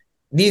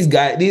 These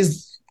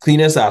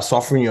cleaners are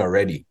suffering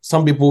already.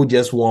 Some people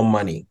just want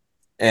money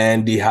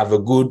and they have a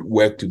good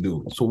work to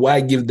do. So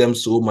why give them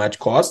so much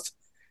cost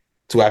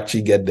to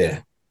actually get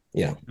there?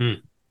 Yeah.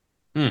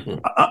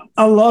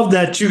 I love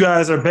that you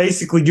guys are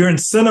basically, you're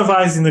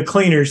incentivizing the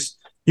cleaners.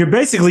 You're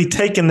basically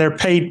taking their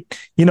paid,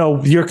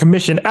 your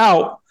commission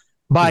out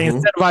by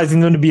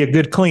incentivizing them to be a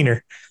good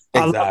cleaner.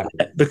 Exactly. I love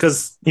that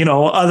because,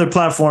 other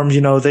platforms,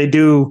 they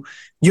do,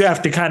 you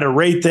have to kind of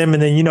rate them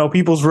and then,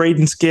 people's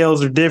rating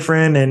scales are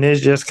different and it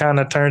just kind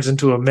of turns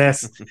into a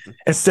mess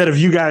instead of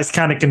you guys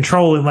kind of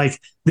controlling like,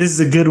 this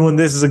is a good one.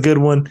 This is a good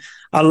one.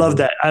 I love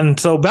that. And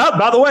so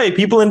by the way,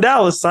 people in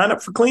Dallas, sign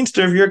up for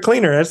Cleanster if you're a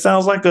cleaner. That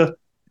sounds like a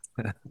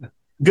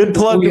good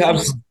plug.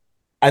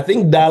 I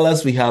think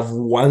Dallas, we have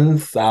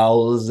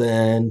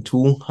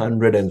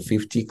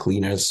 1,250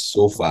 cleaners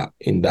so far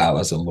in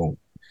Dallas alone.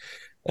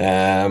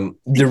 The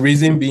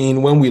reason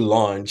being, when we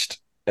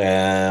launched,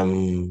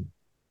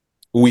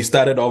 we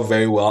started off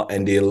very well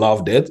and they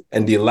loved it.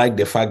 And they liked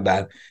the fact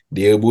that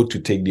they're able to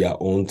take their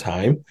own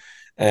time.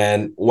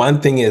 And one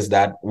thing is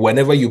that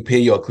whenever you pay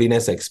your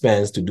cleaner's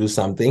expense to do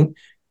something,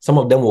 some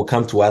of them will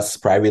come to us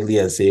privately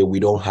and say, we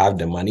don't have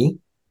the money.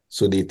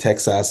 So they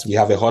text us. We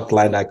have a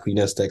hotline that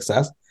cleaners text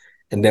us.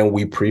 And then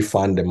we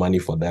pre-fund the money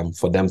for them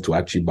to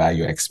actually buy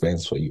your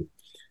expense for you.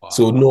 Wow.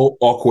 So no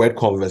awkward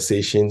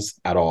conversations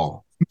at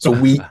all. So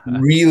we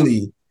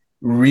really,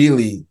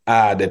 really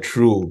are the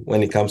true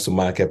when it comes to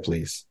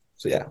marketplace.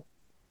 So yeah.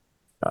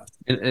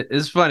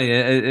 It's funny.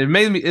 It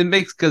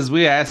makes because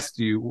we asked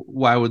you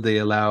why would they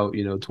allow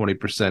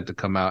 20% to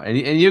come out, and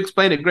you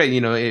explained it great.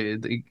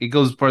 It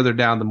goes further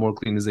down the more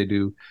cleaners they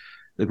do,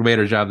 the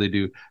greater job they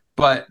do.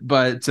 But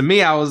to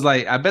me, I was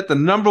like, I bet the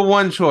number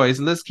one choice,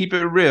 and let's keep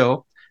it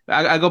real.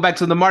 I go back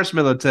to the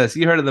marshmallow test.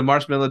 You heard of the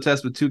marshmallow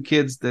test with two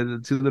kids,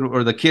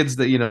 the kids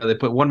that they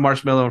put one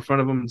marshmallow in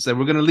front of them and said,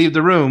 "We're going to leave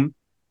the room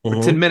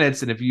for 10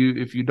 minutes, and if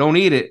you don't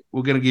eat it,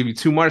 we're gonna give you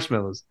 2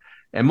 marshmallows.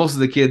 And most of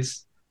the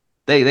kids,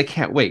 they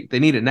can't wait. They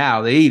need it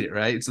now. They eat it,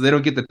 right? So they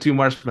don't get the 2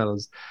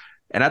 marshmallows.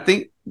 And I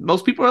think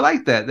most people are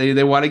like that.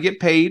 They want to get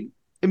paid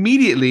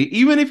immediately.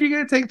 Even if you're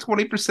going to take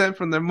 20%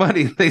 from their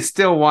money, they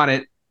still want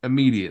it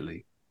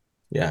immediately.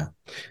 Yeah.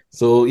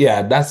 So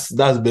yeah, that's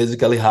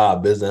basically how our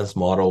business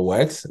model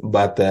works.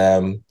 But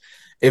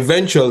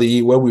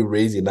eventually, when we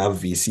raise enough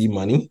VC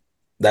money,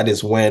 that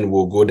is when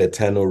we'll go the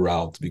Terno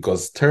route,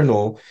 because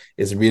Terno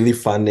is really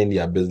funding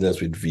their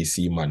business with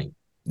VC money.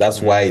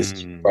 That's why it's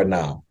cheaper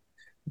now.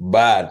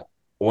 But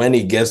when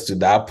it gets to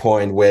that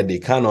point where they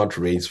cannot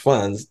raise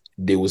funds,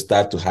 they will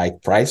start to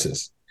hike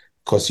prices,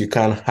 because you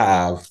can't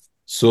have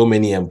so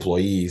many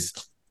employees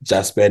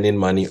just spending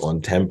money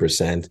on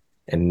 10%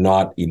 and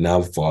not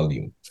enough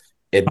volume.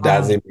 It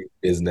doesn't make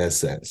business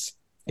sense.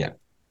 Yeah.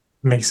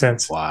 Makes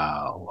sense.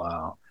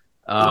 Wow.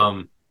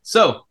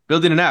 So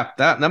building an app,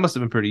 that must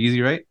have been pretty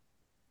easy, right?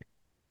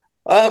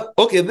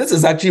 Okay, this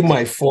is actually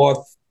my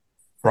 4th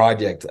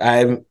project.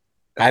 I'm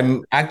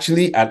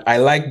actually, I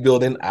like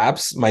building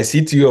apps. My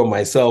CTO and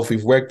myself,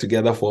 we've worked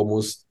together for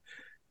almost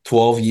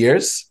 12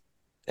 years.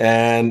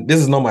 And this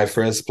is not my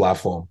first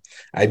platform.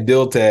 I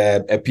built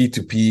a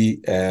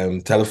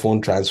P2P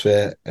telephone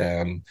transfer,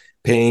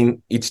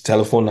 paying each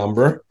telephone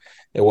number.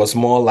 It was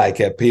more like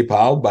a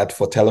PayPal, but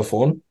for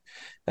telephone.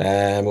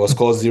 It was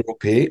called Zero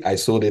Pay. I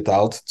sold it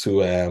out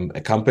to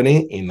a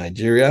company in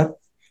Nigeria.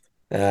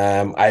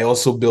 I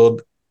also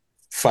built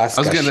fast.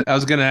 I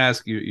was gonna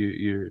ask you.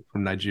 You're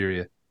from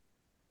Nigeria.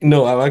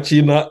 No, I'm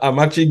actually not. I'm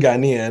actually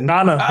Ghanaian.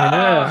 Ghana,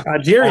 yeah,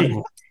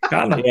 Agyiri,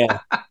 Ghana. Yeah,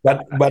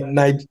 but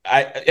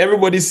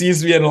everybody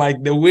sees me and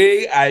like the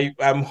way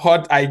I'm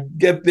hot, I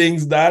get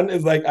things done.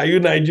 It's like, are you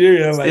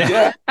Nigerian? I'm like,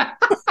 yeah.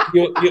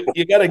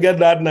 You gotta get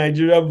that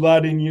Nigerian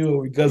blood in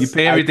you, because you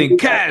pay everything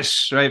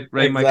cash, right?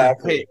 Exactly. Mike?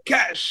 Pay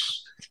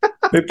cash.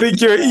 They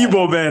think you're an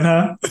Igbo man,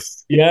 huh?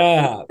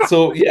 Yeah.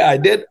 So yeah, I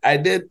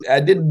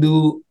did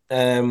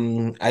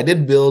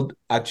build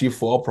actually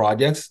 4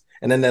 projects.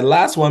 And then the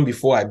last one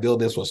before I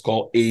built this was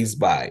called Ace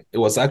Buy. It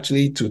was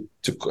actually to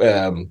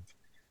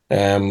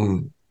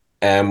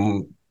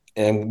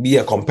be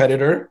a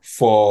competitor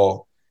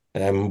for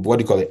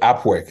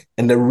Upwork.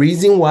 And the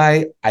reason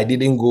why I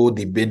didn't go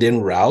the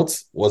bidding route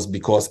was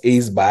because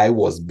Ace Buy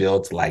was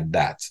built like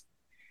that.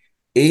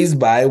 Ace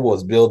Buy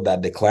was built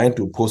that the client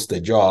would post a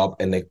job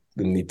and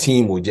the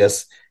team would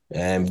just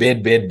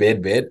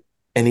bid.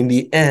 And in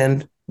the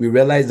end, we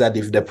realized that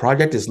if the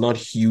project is not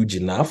huge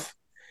enough,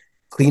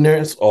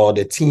 cleaners or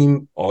the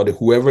team or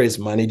whoever is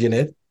managing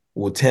it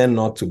will tend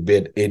not to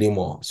bid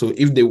anymore. So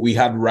if we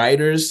had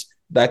writers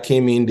that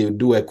came in, they would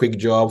do a quick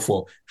job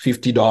for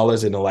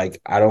 $50 and they're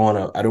like, I don't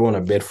want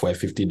to bid for a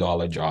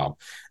 $50 job.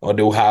 Or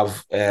they'll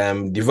have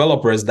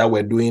developers that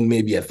were doing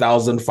maybe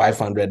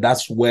 $1,500.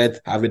 That's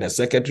worth having a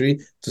secretary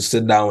to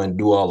sit down and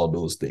do all of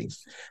those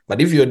things.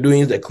 But if you're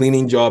doing the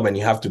cleaning job and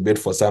you have to bid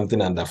for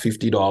something under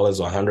 $50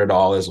 or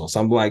 $100 or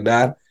something like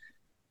that,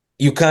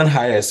 you can't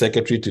hire a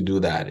secretary to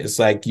do that. It's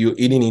like you're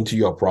eating into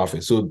your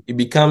profit. So it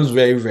becomes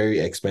very, very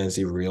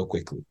expensive real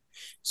quickly.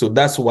 So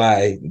that's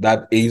why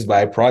that Ace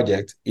Buy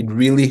project, it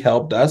really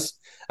helped us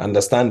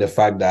understand the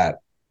fact that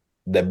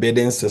the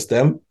bidding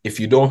system, if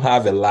you don't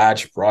have a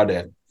large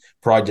project,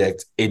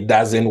 it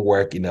doesn't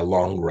work in the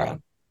long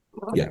run.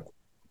 Yeah.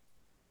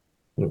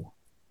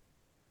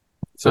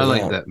 So I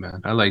like that,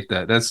 man. I like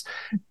that.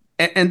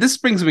 And this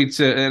brings me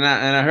to, and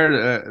I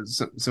heard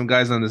some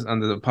guys on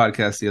the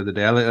podcast the other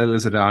day. I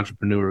listen to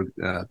Entrepreneur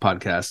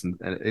podcast, and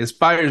it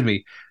inspires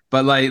me.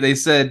 But like they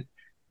said,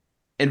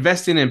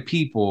 investing in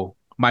people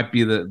might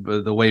be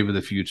the wave of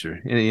the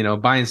future. You know,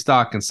 buying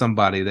stock in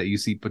somebody that you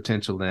see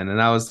potential in.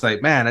 And I was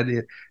like,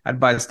 man, I'd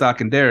buy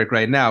stock in Derrick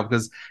right now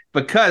because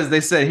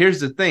they said, here's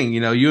the thing, you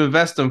know, you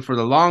invest them for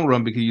the long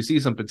run because you see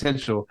some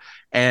potential,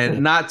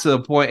 and not to the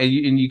point,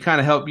 and you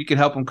kind of you can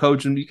help them,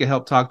 coach them, you can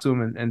help talk to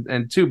them,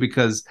 and too,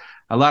 because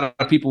a lot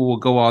of people will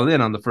go all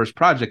in on the first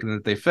project, and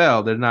if they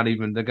fail, they're not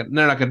going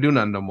to do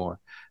nothing no more.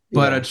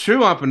 But a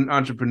true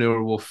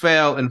entrepreneur will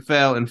fail and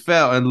fail and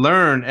fail and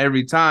learn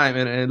every time,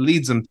 and it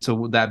leads them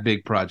to that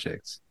big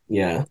project.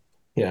 Yeah.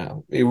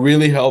 It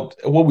really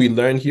helped. What we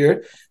learned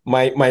here,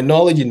 my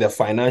knowledge in the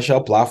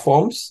financial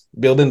platforms,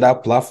 building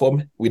that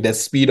platform with the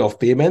speed of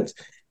payment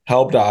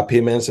helped our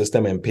payment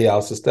system and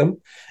payout system.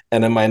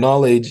 And then my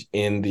knowledge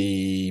in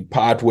the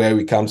part where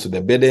we come to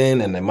the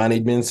bidding and the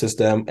management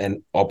system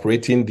and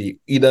operating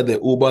either the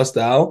Uber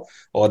style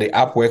or the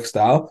Upwork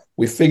style,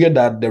 we figured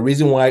that the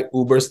reason why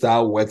Uber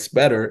style works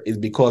better is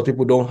because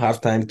people don't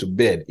have time to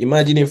bid.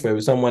 Imagine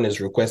if someone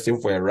is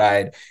requesting for a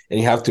ride and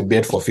you have to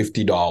bid for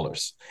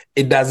 $50.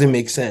 It doesn't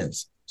make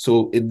sense.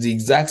 So it's the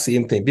exact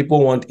same thing.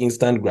 People want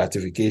instant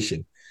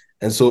gratification.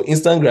 And so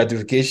instant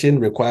gratification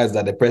requires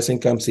that the person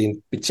comes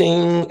in,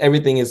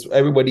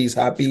 everybody is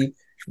happy,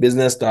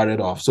 business started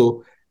off.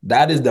 So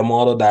that is the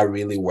model that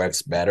really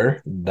works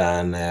better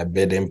than a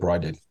bidding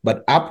project.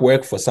 But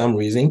Upwork, for some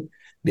reason,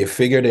 they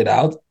figured it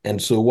out.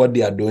 And so what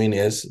they are doing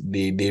is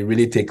they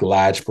really take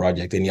large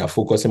projects and they are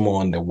focusing more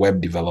on the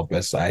web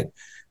developer side.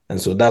 And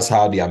so that's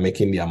how they are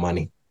making their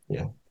money.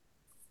 Yeah.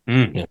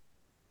 Mm.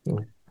 Yeah.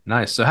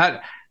 Nice. So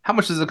how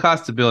much does it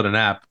cost to build an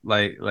app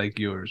like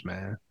yours,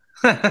 man?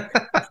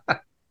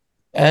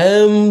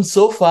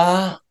 So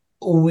far,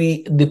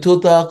 the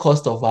total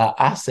cost of our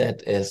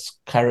asset is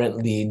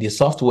currently, the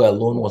software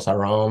alone was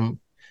around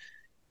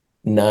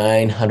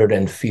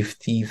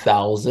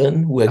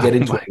 950,000. We're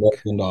getting to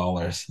 $1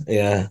 million.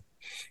 Yeah.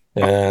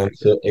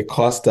 So it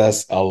cost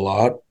us a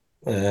lot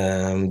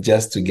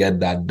just to get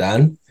that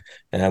done.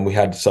 And we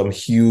had some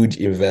huge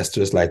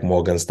investors like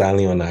Morgan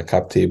Stanley on our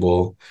cap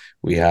table.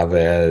 We have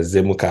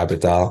Zemu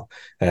Capital,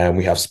 and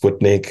we have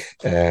Sputnik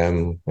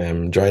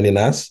joining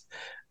us.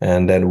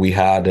 And then we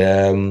had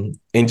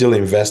angel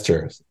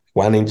investors,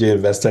 one angel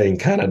investor in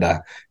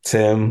Canada,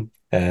 Tim,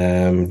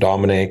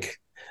 Dominic.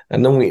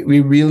 And then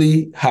we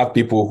really have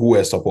people who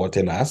are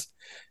supporting us.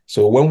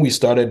 So when we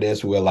started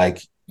this, we were like,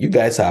 you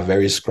guys are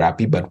very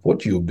scrappy, but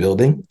what you're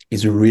building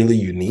is really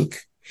unique.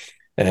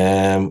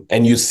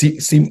 And you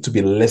seem to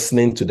be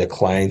listening to the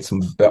clients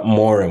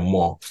more and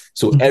more.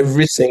 So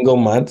every single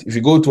month, if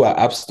you go to our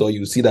app store,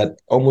 you see that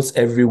almost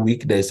every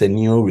week there's a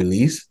new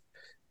release.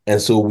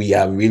 And so we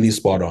are really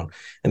spot on.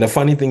 And the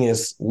funny thing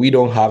is, we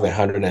don't have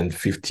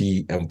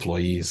 150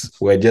 employees.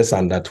 We're just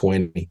under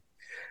 20.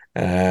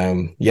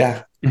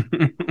 Yeah.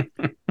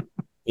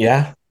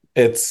 Yeah.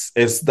 It's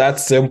that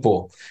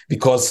simple,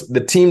 because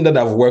the team that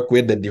I've worked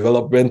with, the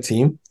development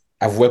team,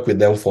 I've worked with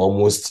them for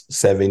almost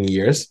 7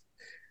 years.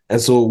 And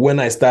so when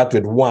I start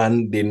with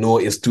one, they know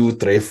it's 2,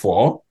 3,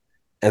 4.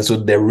 And so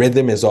the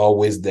rhythm is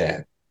always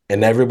there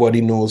and everybody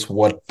knows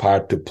what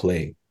part to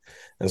play.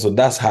 And so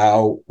that's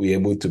how we're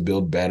able to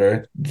build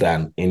better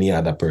than any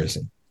other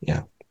person.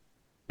 Yeah.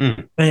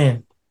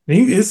 Man,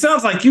 it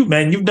sounds like you've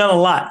done a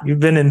lot.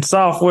 You've been in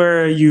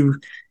software. You've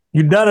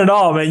done it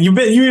all, man. You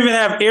even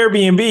have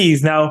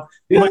Airbnbs now.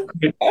 Yeah.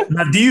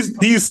 Now, do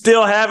you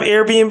still have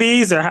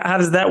Airbnbs, or how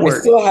does that work? I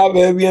still have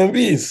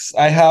Airbnbs.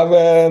 I have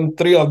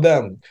 3 of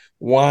them.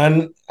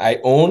 1 I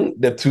own,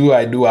 the 2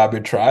 I do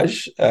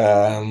arbitrage.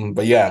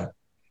 But yeah.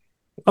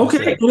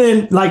 Okay. And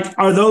then, like,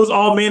 are those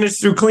all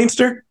managed through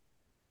Cleanster?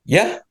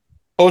 Yeah,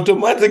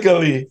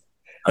 automatically.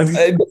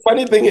 The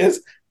funny thing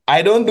is,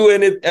 I don't do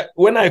any.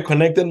 When I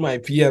connected my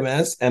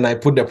PMS and I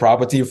put the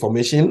property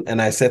information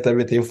and I set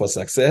everything for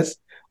success,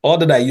 all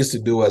that I used to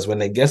do was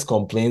when a guest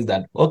complains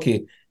that,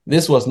 okay,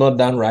 this was not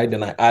done right,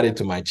 then I add it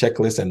to my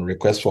checklist and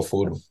request for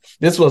photo.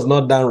 This was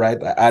not done right,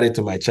 I add it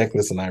to my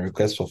checklist and I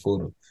request for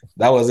photo.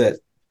 That was it.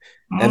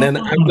 And then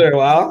after a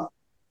while,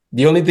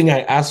 the only thing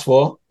I asked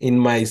for in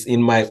my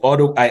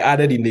auto, I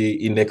added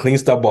in the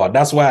Cleanster bar.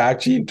 That's why I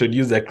actually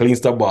introduced the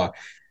Cleanster bar.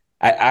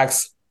 I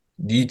asked,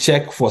 do you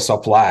check for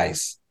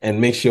supplies and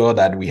make sure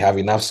that we have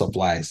enough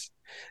supplies?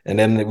 And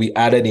then we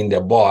added in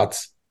the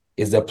box,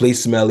 is the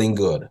place smelling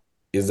good?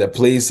 Is the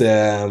place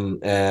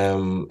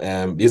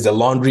is the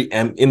laundry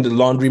in the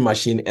laundry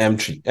machine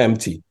empty?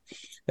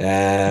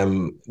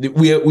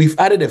 We've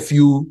added a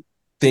few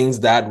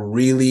things that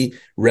really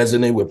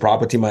resonate with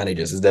property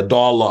managers. Is the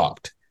door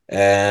locked?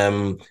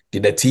 Did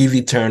the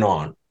TV turn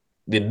on?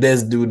 Did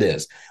this do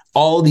this?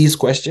 All these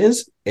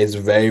questions is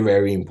very,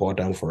 very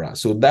important for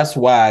us. So that's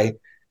why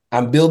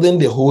I'm building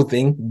the whole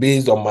thing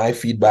based on my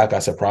feedback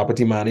as a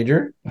property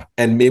manager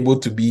and be able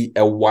to be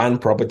a one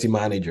property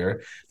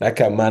manager that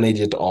can manage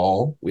it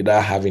all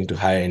without having to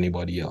hire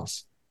anybody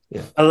else.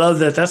 Yeah. I love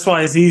that. That's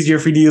why it's easier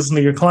for you to listen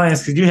to your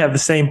clients, because you have the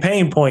same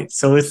pain points.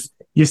 So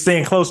you're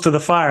staying close to the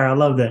fire. I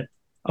love that.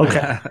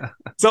 Okay.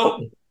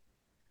 So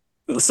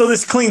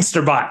this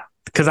Cleanster bot,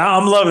 because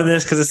I'm loving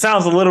this because it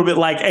sounds a little bit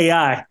like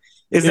AI.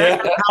 Is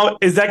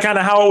that kind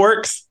of how it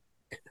works?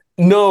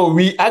 No,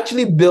 we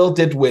actually built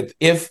it with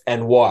if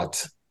and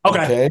what.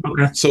 Okay.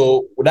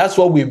 So that's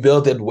what we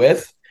built it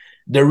with.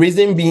 The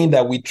reason being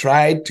that we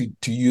tried to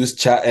use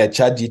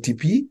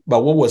ChatGTP,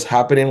 but what was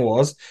happening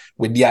was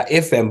with their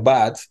if and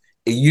but,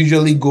 it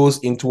usually goes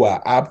into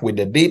our app with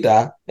the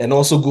data and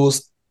also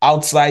goes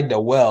outside the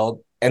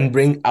world and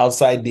bring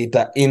outside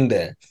data in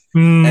there.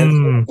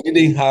 And so we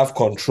didn't have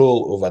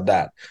control over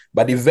that.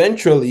 But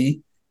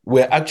eventually,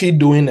 we're actually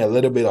doing a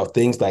little bit of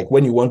things like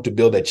when you want to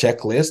build a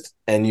checklist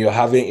and you're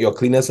having your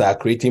cleaners are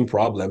creating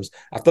problems.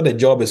 After the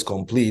job is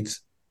complete,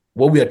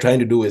 what we are trying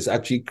to do is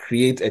actually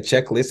create a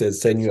checklist and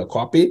send you a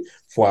copy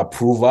for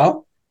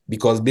approval,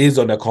 because based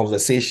on the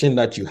conversation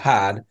that you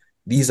had,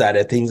 these are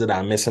the things that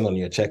are missing on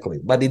your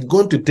checklist. But it's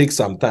going to take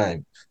some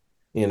time,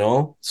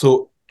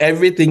 So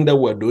everything that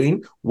we're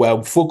doing,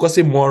 we're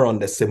focusing more on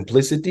the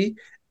simplicity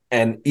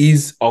and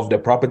ease of the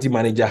property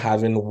manager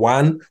having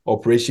one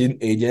operation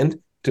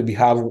agent to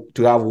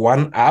have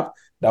one app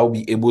that will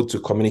be able to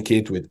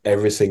communicate with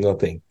every single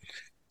thing.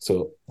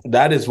 So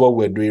that is what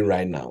we're doing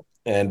right now.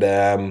 And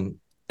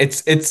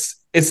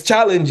it's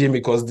challenging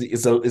because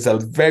it's a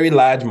very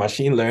large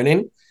machine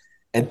learning,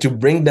 and to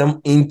bring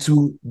them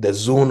into the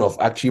zone of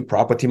actually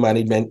property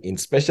management,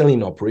 especially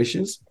in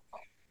operations,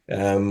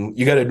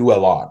 you got to do a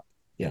lot.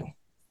 Yeah.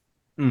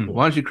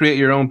 Why don't you create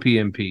your own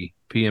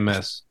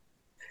PMS?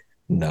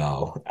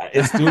 No,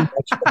 it's too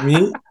much for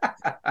me.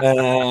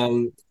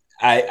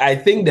 I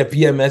think the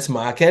PMS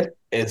market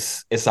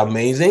is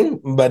amazing,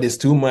 but it's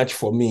too much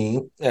for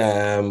me.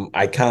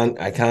 I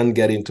can't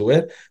get into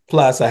it.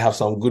 Plus, I have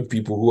some good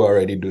people who are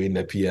already doing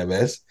the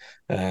PMS.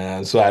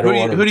 So I don't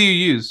want to. Who do you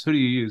use? Who do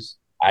you use?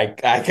 I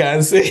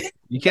can't say.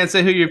 You can't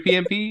say who your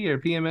PMP or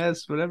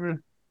PMS,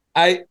 whatever.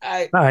 I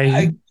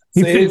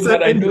he say, thinks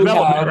but I in do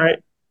development, have.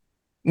 right?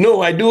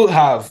 No, I do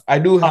have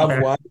Okay.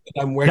 one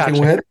that I'm working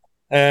Gotcha.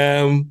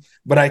 with.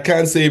 But I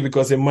can't say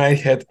because it might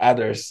hurt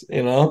others,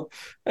 Oh,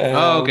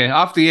 okay.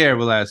 Off the air,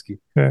 we'll ask you.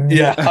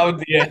 Yeah,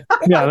 out there.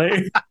 Yeah.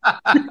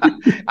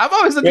 I'm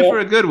always looking Yeah. for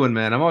a good one,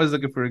 man. I'm always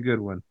looking for a good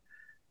one.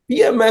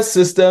 PMS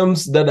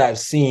systems that I've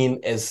seen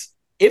is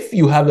if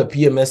you have a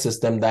PMS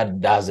system that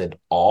does it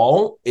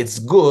all, it's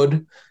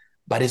good,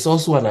 but it's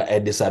also a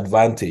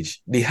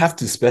disadvantage. They have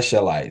to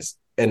specialize.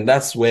 And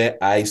that's where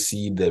I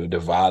see the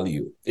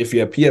value. If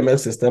you're a PMS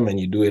system and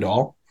you do it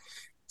all,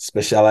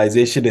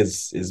 specialization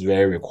is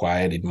very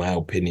required, in my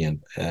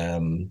opinion.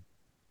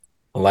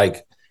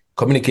 Like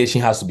communication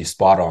has to be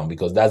spot on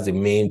because that's the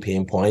main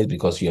pain point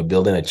because you're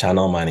building a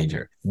channel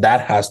manager.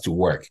 That has to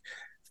work.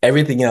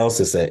 Everything else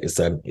is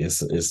an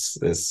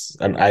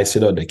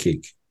icing on the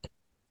cake.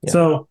 Yeah.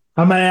 So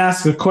I'm going to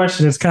ask a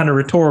question. It's kind of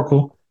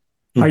rhetorical.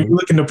 Are you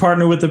looking to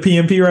partner with the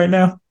PMP right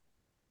now?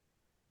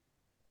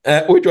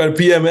 Which one,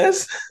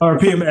 PMS? Or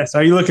PMS?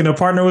 Are you looking to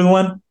partner with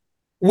one?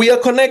 We are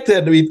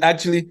connected with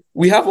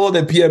we have all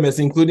the PMS,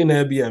 including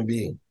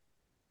Airbnb.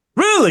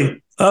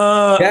 Really?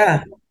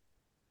 Yeah.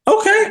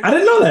 Okay. I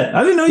didn't know that.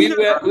 I didn't know you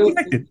guys were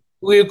connected.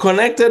 We're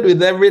connected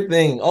with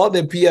everything, all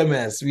the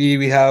PMS.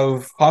 We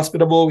have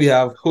Hospitable, we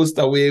have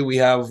Hostaway, we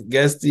have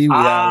Guesty.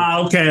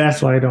 Okay.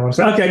 That's why I don't want to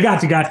say. Okay.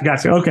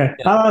 Got you. Okay.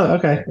 Yeah.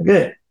 Okay.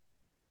 Good.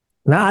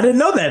 Now I didn't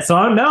know that. So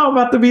I'm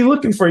about to be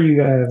looking for you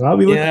guys. I'll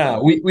be looking. Yeah,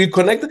 we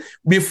connected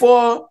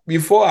before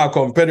our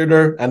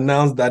competitor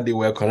announced that they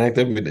were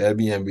connected with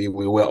Airbnb.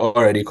 We were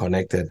already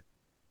connected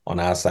on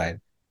our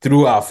side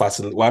through our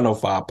one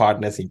of our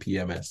partners in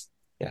PMS.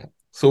 Yeah,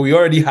 so we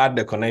already had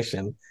the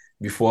connection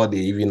before they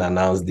even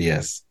announced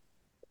theirs.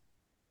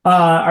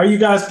 Are you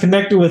guys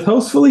connected with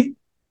Hostfully?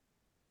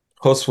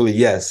 Hostfully,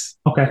 yes.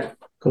 Okay,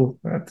 cool.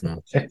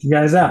 Check you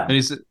guys out.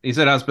 And he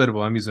said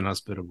Hospitable. I'm using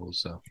Hospitable,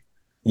 so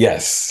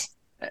yes.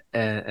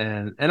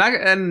 And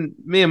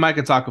me and Mike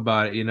can talk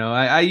about it.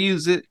 I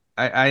use it.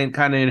 I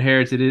kind of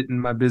inherited it in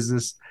my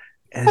business.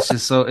 And it's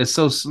just it's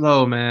so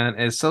slow, man.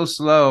 It's so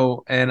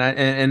slow.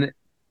 And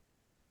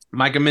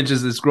Micah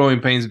mentions it's growing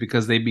pains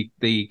because they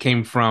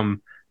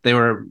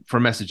were for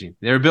messaging.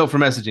 They were built for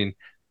messaging.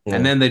 Yeah.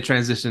 And then they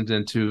transitioned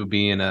into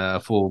being a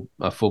full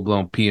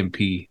blown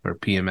PMP or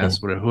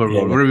PMS,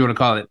 whatever you want to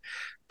call it.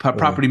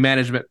 Property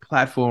management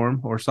platform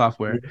or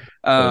software.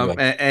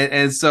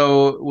 And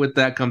so with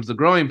that comes the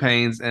growing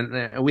pains,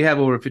 and we have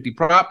over 50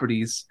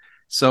 properties.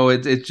 So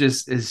it's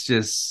just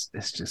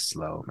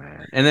slow,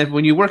 man. And then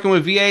when you're working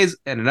with VAs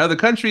and in other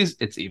countries,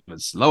 it's even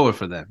slower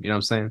for them. You know what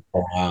I'm saying?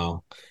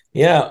 Wow.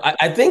 Yeah,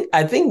 I think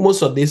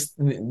most of these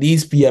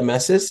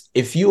PMSs,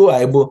 if you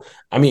are able,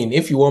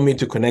 if you want me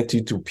to connect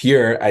you to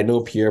Pierre, I know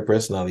Pierre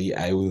personally,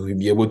 I will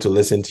be able to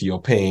listen to your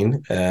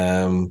pain.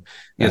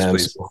 Yes,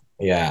 please. So,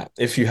 yeah,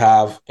 if you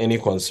have any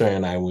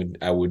concern, I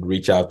would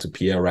reach out to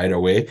Pierre right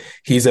away.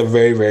 He's a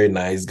very, very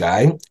nice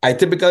guy. I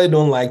typically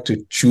don't like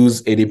to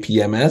choose any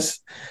PMS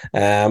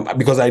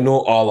because I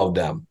know all of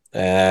them.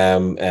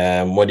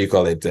 What do you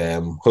call it?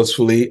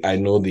 Hopefully, I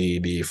know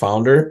the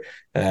founder.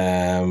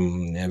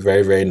 A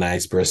very, very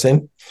nice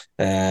person.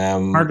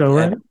 Margot,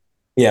 right?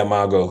 Yeah,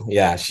 Margot.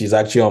 Yeah, she's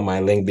actually on my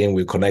LinkedIn.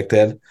 We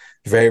connected.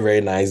 Very, very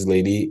nice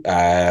lady.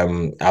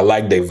 I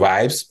like the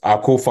vibes. Our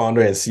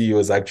co-founder and CEO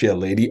is actually a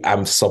lady.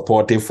 I'm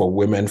supportive for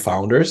women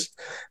founders.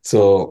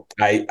 So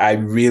I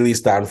really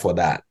stand for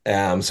that.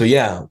 So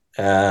yeah,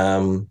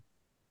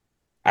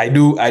 I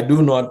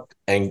do not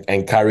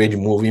encourage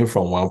moving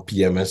from one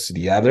PMS to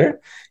the other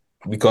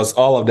because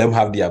all of them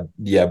have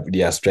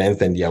their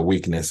strengths and their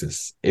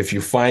weaknesses. If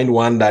you find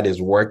one that is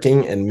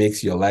working and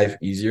makes your life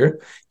easier,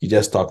 you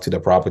just talk to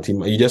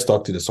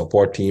the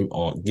support team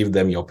or give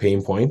them your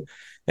pain point.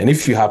 And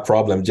if you have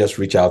problems, just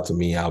reach out to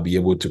me. I'll be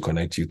able to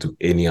connect you to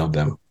any of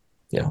them.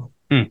 Yeah.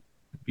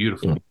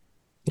 Beautiful.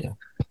 Yeah.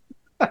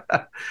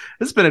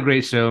 It's been a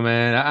great show,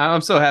 man.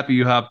 I'm so happy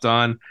you hopped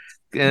on.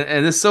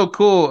 And it's so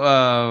cool.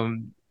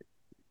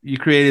 You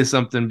created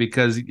something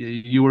because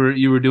you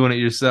were doing it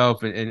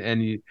yourself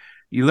and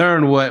you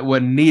learned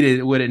what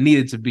it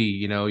needed to be,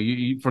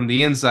 you from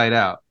the inside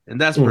out.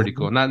 And that's pretty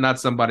cool. Not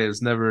somebody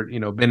that's never,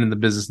 been in the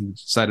business and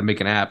decided to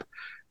make an app,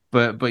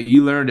 but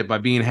you learned it by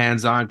being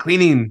hands-on,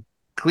 cleaning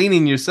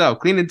yourself,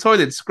 cleaning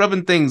toilets,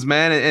 scrubbing things,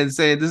 man, and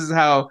saying this is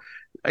how,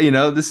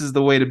 this is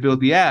the way to build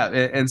the app.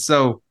 And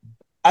so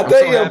I'll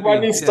tell you a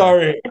funny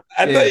story.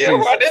 I'll tell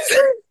you a funny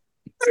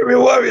story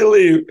before we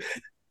leave.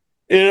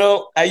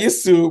 I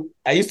used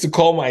to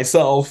call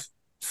myself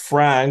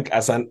Frank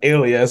as an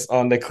alias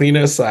on the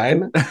cleaner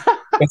side.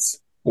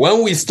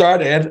 When we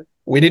started,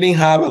 we didn't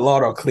have a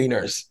lot of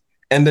cleaners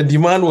and the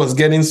demand was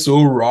getting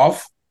so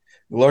rough.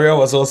 Gloria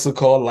was also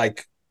called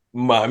like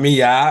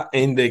Mamiya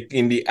in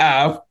the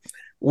app.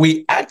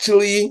 We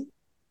actually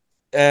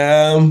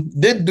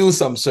did do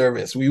some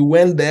service. We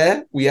went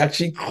there. We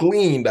actually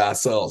cleaned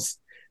ourselves.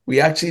 We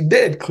actually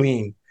did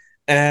clean.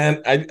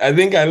 And I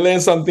think I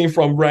learned something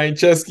from Brian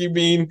Chesky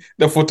being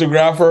the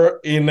photographer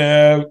in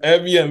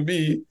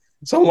Airbnb.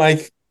 So I'm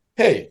like,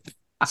 hey,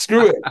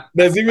 screw it.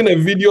 There's even a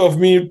video of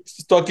me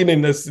talking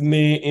in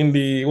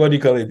the what do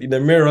you call it? In the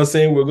mirror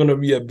saying we're going to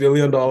be $1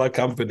 billion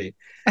company.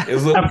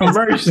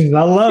 Affirmations.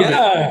 I love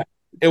it.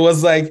 It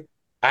was like,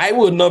 I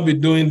would not be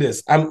doing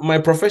this. My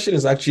profession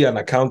is actually an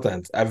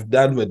accountant. I'm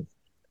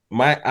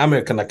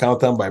an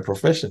accountant by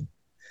profession.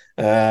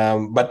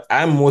 But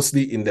I'm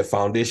mostly in the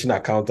foundation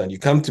accountant. You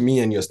come to me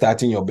and you're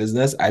starting your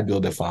business, I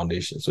build a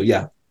foundation. So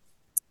yeah,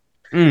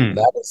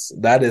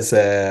 that is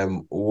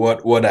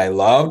what I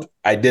loved.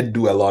 I did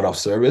do a lot of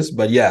service,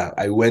 but yeah,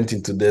 I went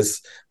into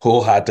this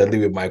wholeheartedly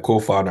with my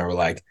co-founder. We're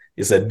like,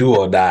 it's a do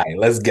or die.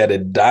 Let's get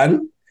it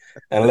done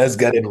and let's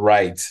get it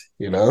right.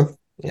 Yeah.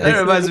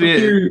 That reminds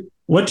me.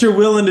 What you're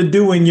willing to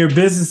do in your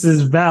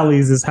business's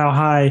valleys is how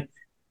high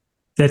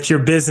that your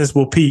business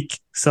will peak.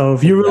 So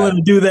if you're willing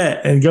to do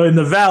that and go in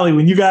the valley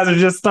when you guys are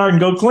just starting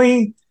to go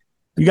clean,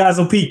 you guys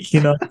will peak,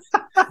 Steve,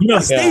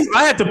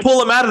 I had to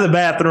pull him out of the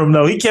bathroom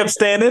though. He kept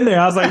staying in there.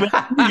 I was like, man,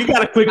 you got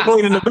to quit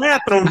cleaning the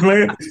bathrooms,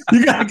 man.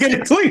 You got to get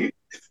it clean.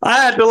 I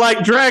had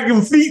to drag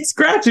him feet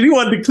scratching. He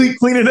wanted to keep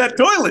cleaning that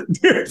toilet.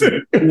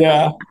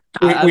 Yeah.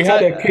 We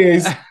had a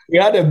case. We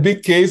had a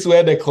big case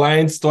where the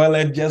client's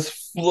toilet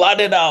just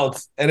flooded out,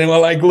 and they were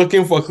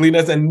looking for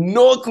cleaners, and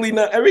no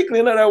cleaner. Every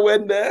cleaner that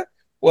went there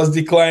was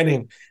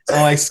declining. So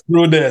I'm like,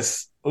 screw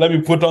this. Let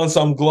me put on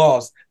some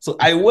gloves. So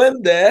I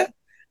went there,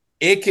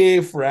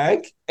 aka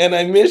Frank, and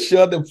I made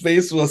sure the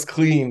place was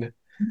cleaned.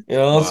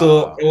 Wow.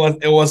 So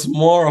it was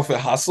more of a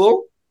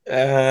hustle.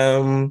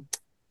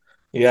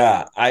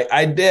 Yeah,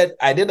 I did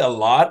a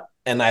lot,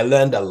 and I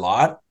learned a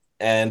lot,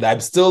 and I'm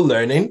still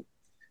learning.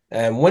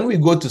 When we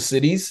go to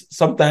cities,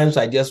 sometimes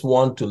I just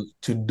want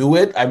to do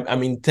it.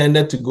 I'm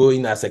intended to go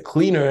in as a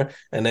cleaner,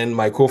 and then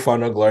my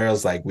co-founder Gloria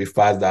was like, "We've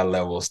passed that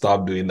level.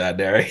 Stop doing that,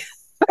 Derrick."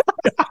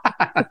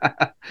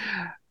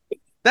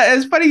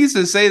 It's funny you used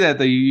to say that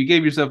though. You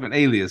gave yourself an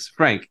alias,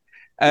 Frank.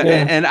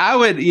 And I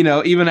would,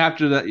 even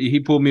after that, he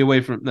pulled me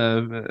away from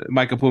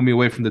Micah pulled me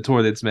away from the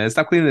toilets, man.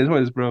 Stop cleaning the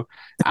toilets, bro.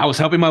 I was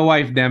helping my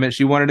wife, damn it.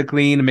 She wanted to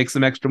clean and make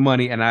some extra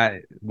money,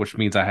 which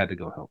means I had to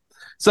go help.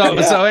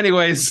 So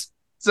anyways,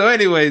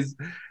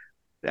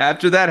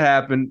 after that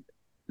happened,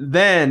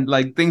 then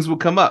things will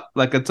come up,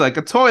 like a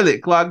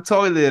toilet, clogged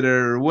toilet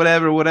or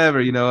whatever,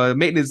 a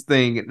maintenance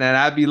thing. And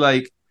I'd be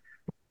like,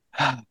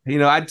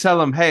 I'd tell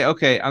them, hey,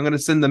 okay, I'm going to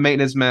send the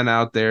maintenance man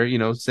out there,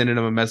 sending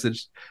them a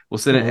message. We'll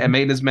send a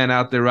maintenance man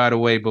out there right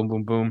away. Boom,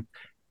 boom, boom.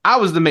 I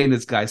was the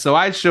maintenance guy. So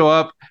I'd show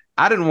up.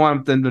 I didn't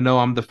want them to know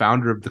I'm the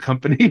founder of the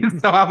company.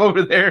 So I'm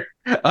over there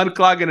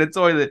unclogging a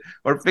toilet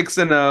or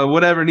fixing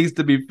whatever needs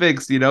to be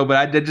fixed, but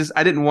I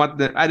didn't want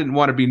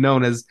to be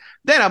known as.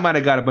 Then I might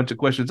have got a bunch of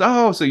questions.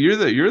 Oh, so you're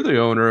the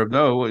owner of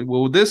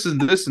well, this and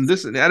this and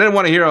this. And I didn't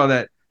want to hear all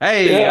that.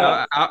 Hey,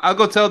 yeah. I'll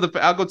go tell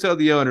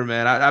the owner,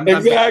 man. I'm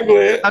just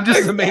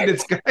the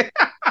maintenance guy.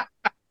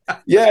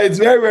 Yeah, it's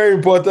very, very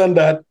important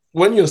that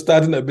when you're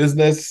starting a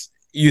business,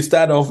 you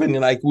start off and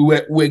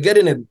we're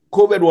getting it.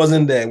 COVID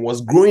wasn't there; it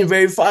was growing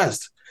very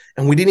fast,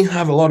 and we didn't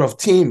have a lot of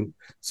team.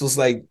 So it's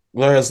like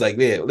Gloria's like,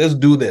 "Yeah, let's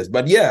do this."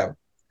 But yeah,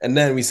 and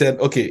then we said,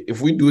 "Okay, if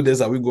we do this,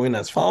 are we going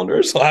as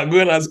founders or are we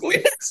going as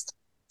cleaners?"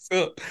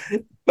 So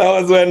that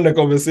was when the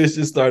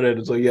conversation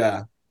started. So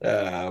yeah,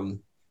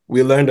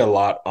 we learned a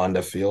lot on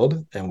the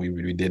field, and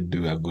we did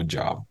do a good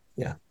job.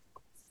 Yeah,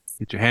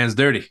 get your hands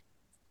dirty.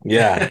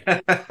 Yeah,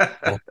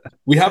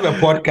 we have a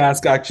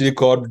podcast actually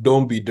called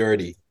 "Don't Be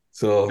Dirty."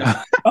 So,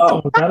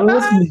 gotta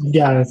listen to you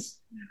guys.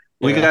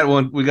 We got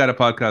a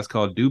podcast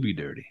called "Do Be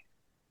Dirty."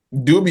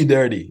 Do be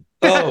dirty.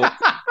 Oh,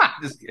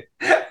 just kidding.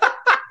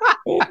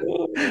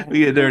 We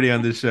get dirty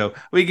on this show.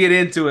 We get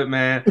into it,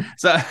 man.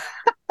 So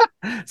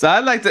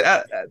I'd like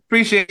to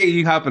appreciate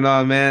you hopping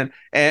on, man.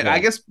 And I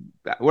guess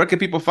where can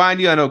people find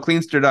you? I know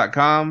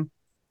cleanster.com.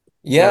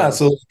 Yeah,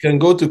 so you can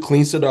go to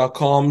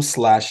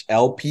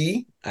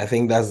cleanster.com/LP. I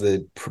think that's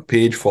the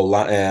page for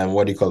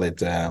what do you call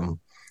it?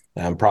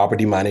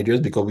 Property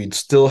managers, because we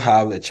still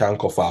have a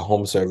chunk of our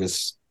home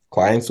service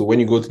clients. So when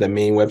you go to the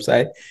main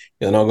website,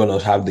 you're not going to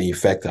have the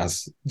effect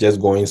as just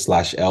going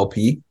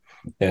 /LP,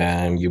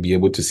 and you'll be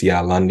able to see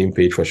our landing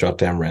page for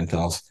short-term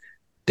rentals,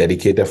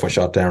 dedicated for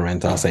short-term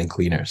rentals and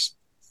cleaners.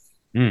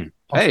 Hey,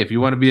 if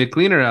you want to be a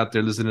cleaner out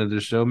there listening to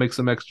this show, make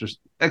some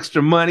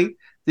extra money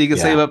so you can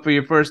save up for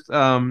your first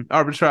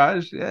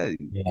arbitrage.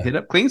 Hit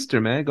up Cleanster,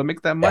 man. Go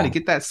make that money.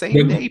 Get that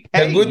same day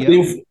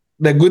pay.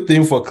 The good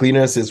thing for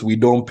cleaners is we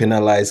don't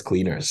penalize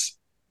cleaners.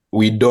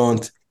 We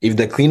don't. If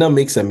the cleaner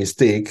makes a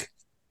mistake,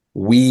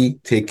 we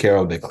take care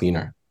of the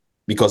cleaner.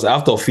 Because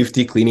after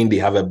 50 cleaning, they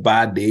have a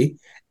bad day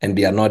and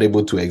they are not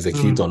able to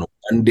execute on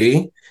one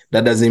day.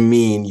 That doesn't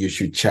mean you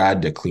should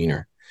charge the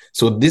cleaner.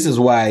 So this is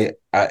why,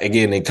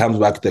 again, it comes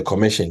back to the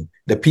commission.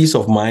 The peace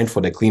of mind for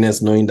the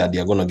cleaners knowing that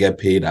they're going to get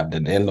paid at the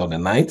end of the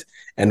night,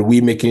 and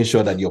we making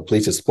sure that your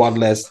place is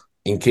spotless.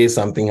 In case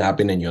something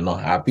happened and you're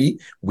not happy,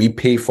 we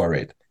pay for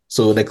it.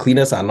 So the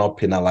cleaners are not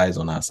penalized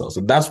on ourselves.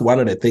 So that's one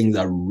of the things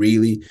that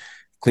really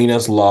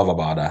cleaners love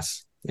about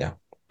us. Yeah.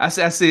 I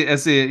see.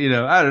 You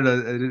know, I don't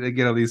know. I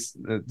get all these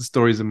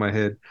stories in my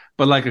head,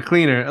 but like a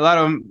cleaner, a lot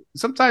of them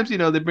sometimes, you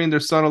know, they bring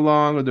their son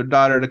along or their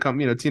daughter to come,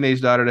 you know,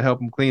 teenage daughter to help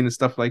them clean and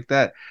stuff like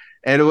that.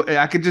 And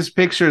I could just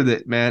picture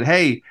that, man.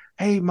 Hey,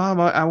 mom,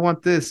 I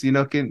want this. You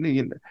know,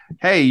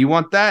 hey, you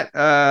want that?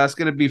 It's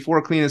gonna be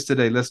 4 cleaners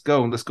today. Let's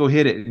go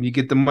hit it. And you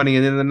get the money,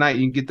 and in the night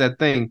you can get that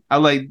thing. I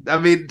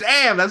mean,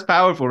 damn, that's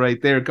powerful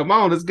right there. Come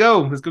on, let's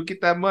go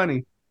get that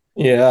money.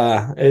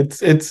 Yeah,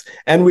 it's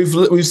and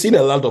we've seen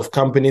a lot of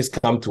companies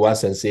come to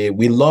us and say,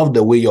 we love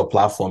the way your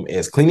platform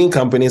is. Cleaning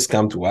companies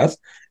come to us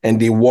and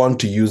they want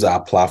to use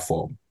our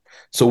platform.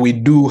 So we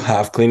do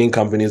have cleaning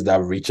companies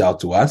that reach out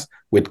to us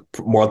with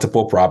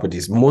multiple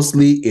properties,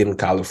 mostly in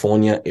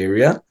California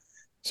area.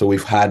 So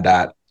we've had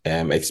that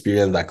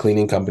experience that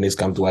cleaning companies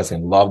come to us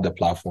and love the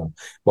platform,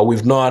 but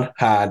we've not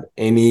had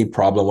any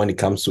problem when it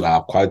comes to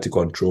our quality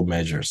control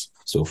measures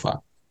so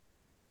far.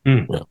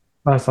 Yeah.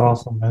 That's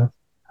awesome, man.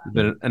 It's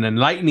been an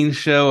enlightening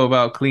show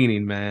about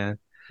cleaning, man.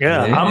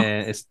 Yeah.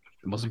 And it's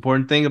the most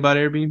important thing about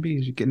Airbnb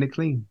is you're getting it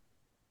clean.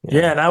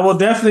 Yeah, and I will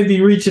definitely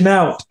be reaching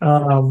out.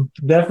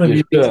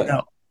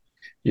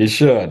 You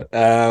should.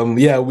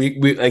 Yeah,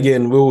 we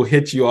again, we will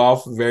hit you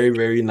off very,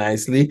 very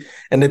nicely.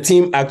 And the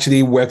team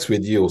actually works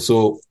with you.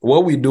 So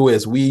what we do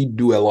is we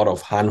do a lot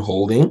of hand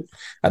holding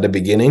at the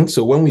beginning.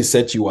 So when we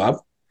set you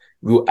up,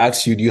 we'll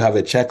ask you, do you have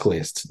a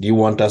checklist? Do you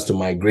want us to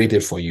migrate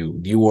it for you?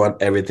 Do you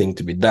want everything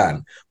to be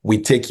done? We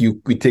take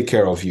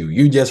care of you.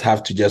 You just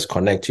have to just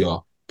connect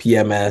your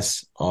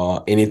PMS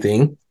or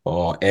anything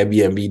or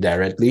Airbnb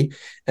directly.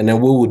 And then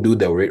we will do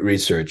the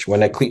research. When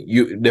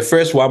the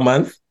first 1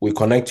 month, we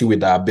connect you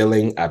with our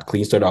billing at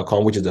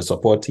cleanstore.com, which is the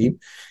support team.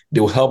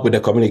 They will help with the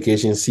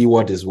communication, see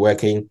what is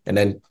working, and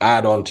then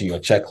add on to your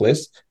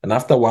checklist. And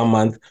after 1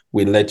 month,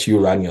 we let you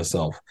run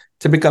yourself.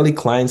 Typically,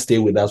 clients stay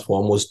with us for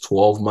almost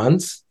 12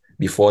 months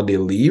before they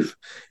leave.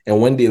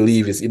 And when they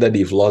leave, it's either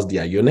they've lost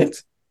their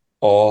unit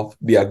or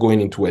they are going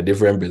into a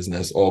different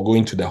business or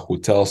going to the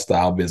hotel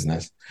style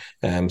business.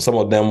 Some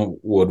of them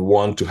would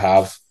want to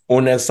have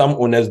owners. Some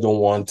owners don't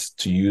want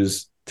to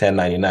use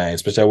 1099,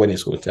 especially when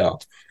it's hotel.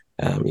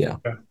 Yeah.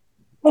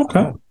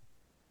 Okay.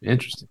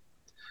 Interesting.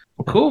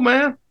 Well, cool,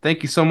 man.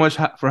 Thank you so much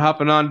for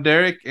hopping on,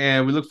 Derrick.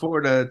 And we look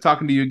forward to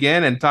talking to you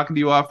again and talking to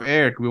you off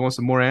air. We want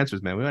some more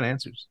answers, man. We want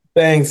answers.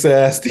 Thanks,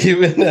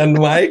 Stephen and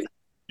Mike.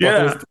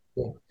 Yeah.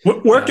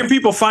 Where can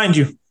people find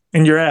you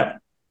in your app?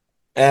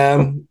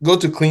 Go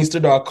to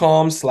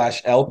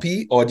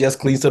cleanstore.com/LP or just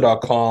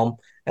cleanstore.com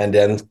and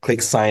then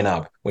click sign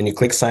up. When you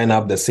click sign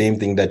up, the same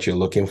thing that you're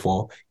looking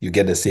for, you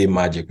get the same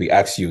magic. We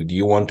ask you, do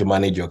you want to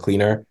manage your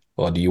cleaner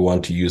or do you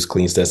want to use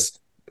Cleanstore's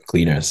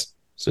cleaners?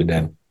 So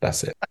then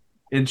that's it.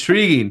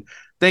 Intriguing.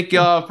 Thank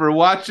y'all for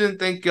watching.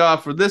 Thank y'all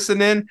for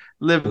listening.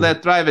 Live,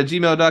 Let Thrive at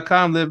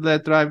gmail.com,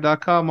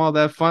 liveletthrive.com, all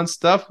that fun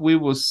stuff. We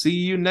will see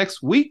you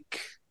next week.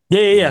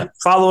 Yeah.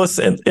 Follow us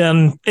on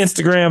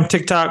Instagram,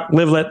 TikTok,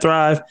 Live, Let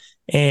Thrive,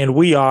 and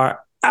we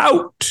are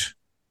out.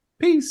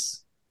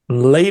 Peace.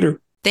 Later.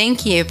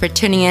 Thank you for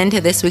tuning in to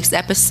this week's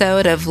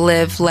episode of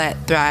Live,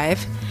 Let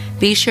Thrive.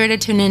 Be sure to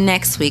tune in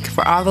next week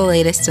for all the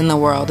latest in the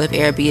world of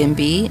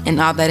Airbnb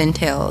and all that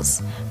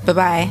entails.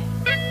 Bye-bye.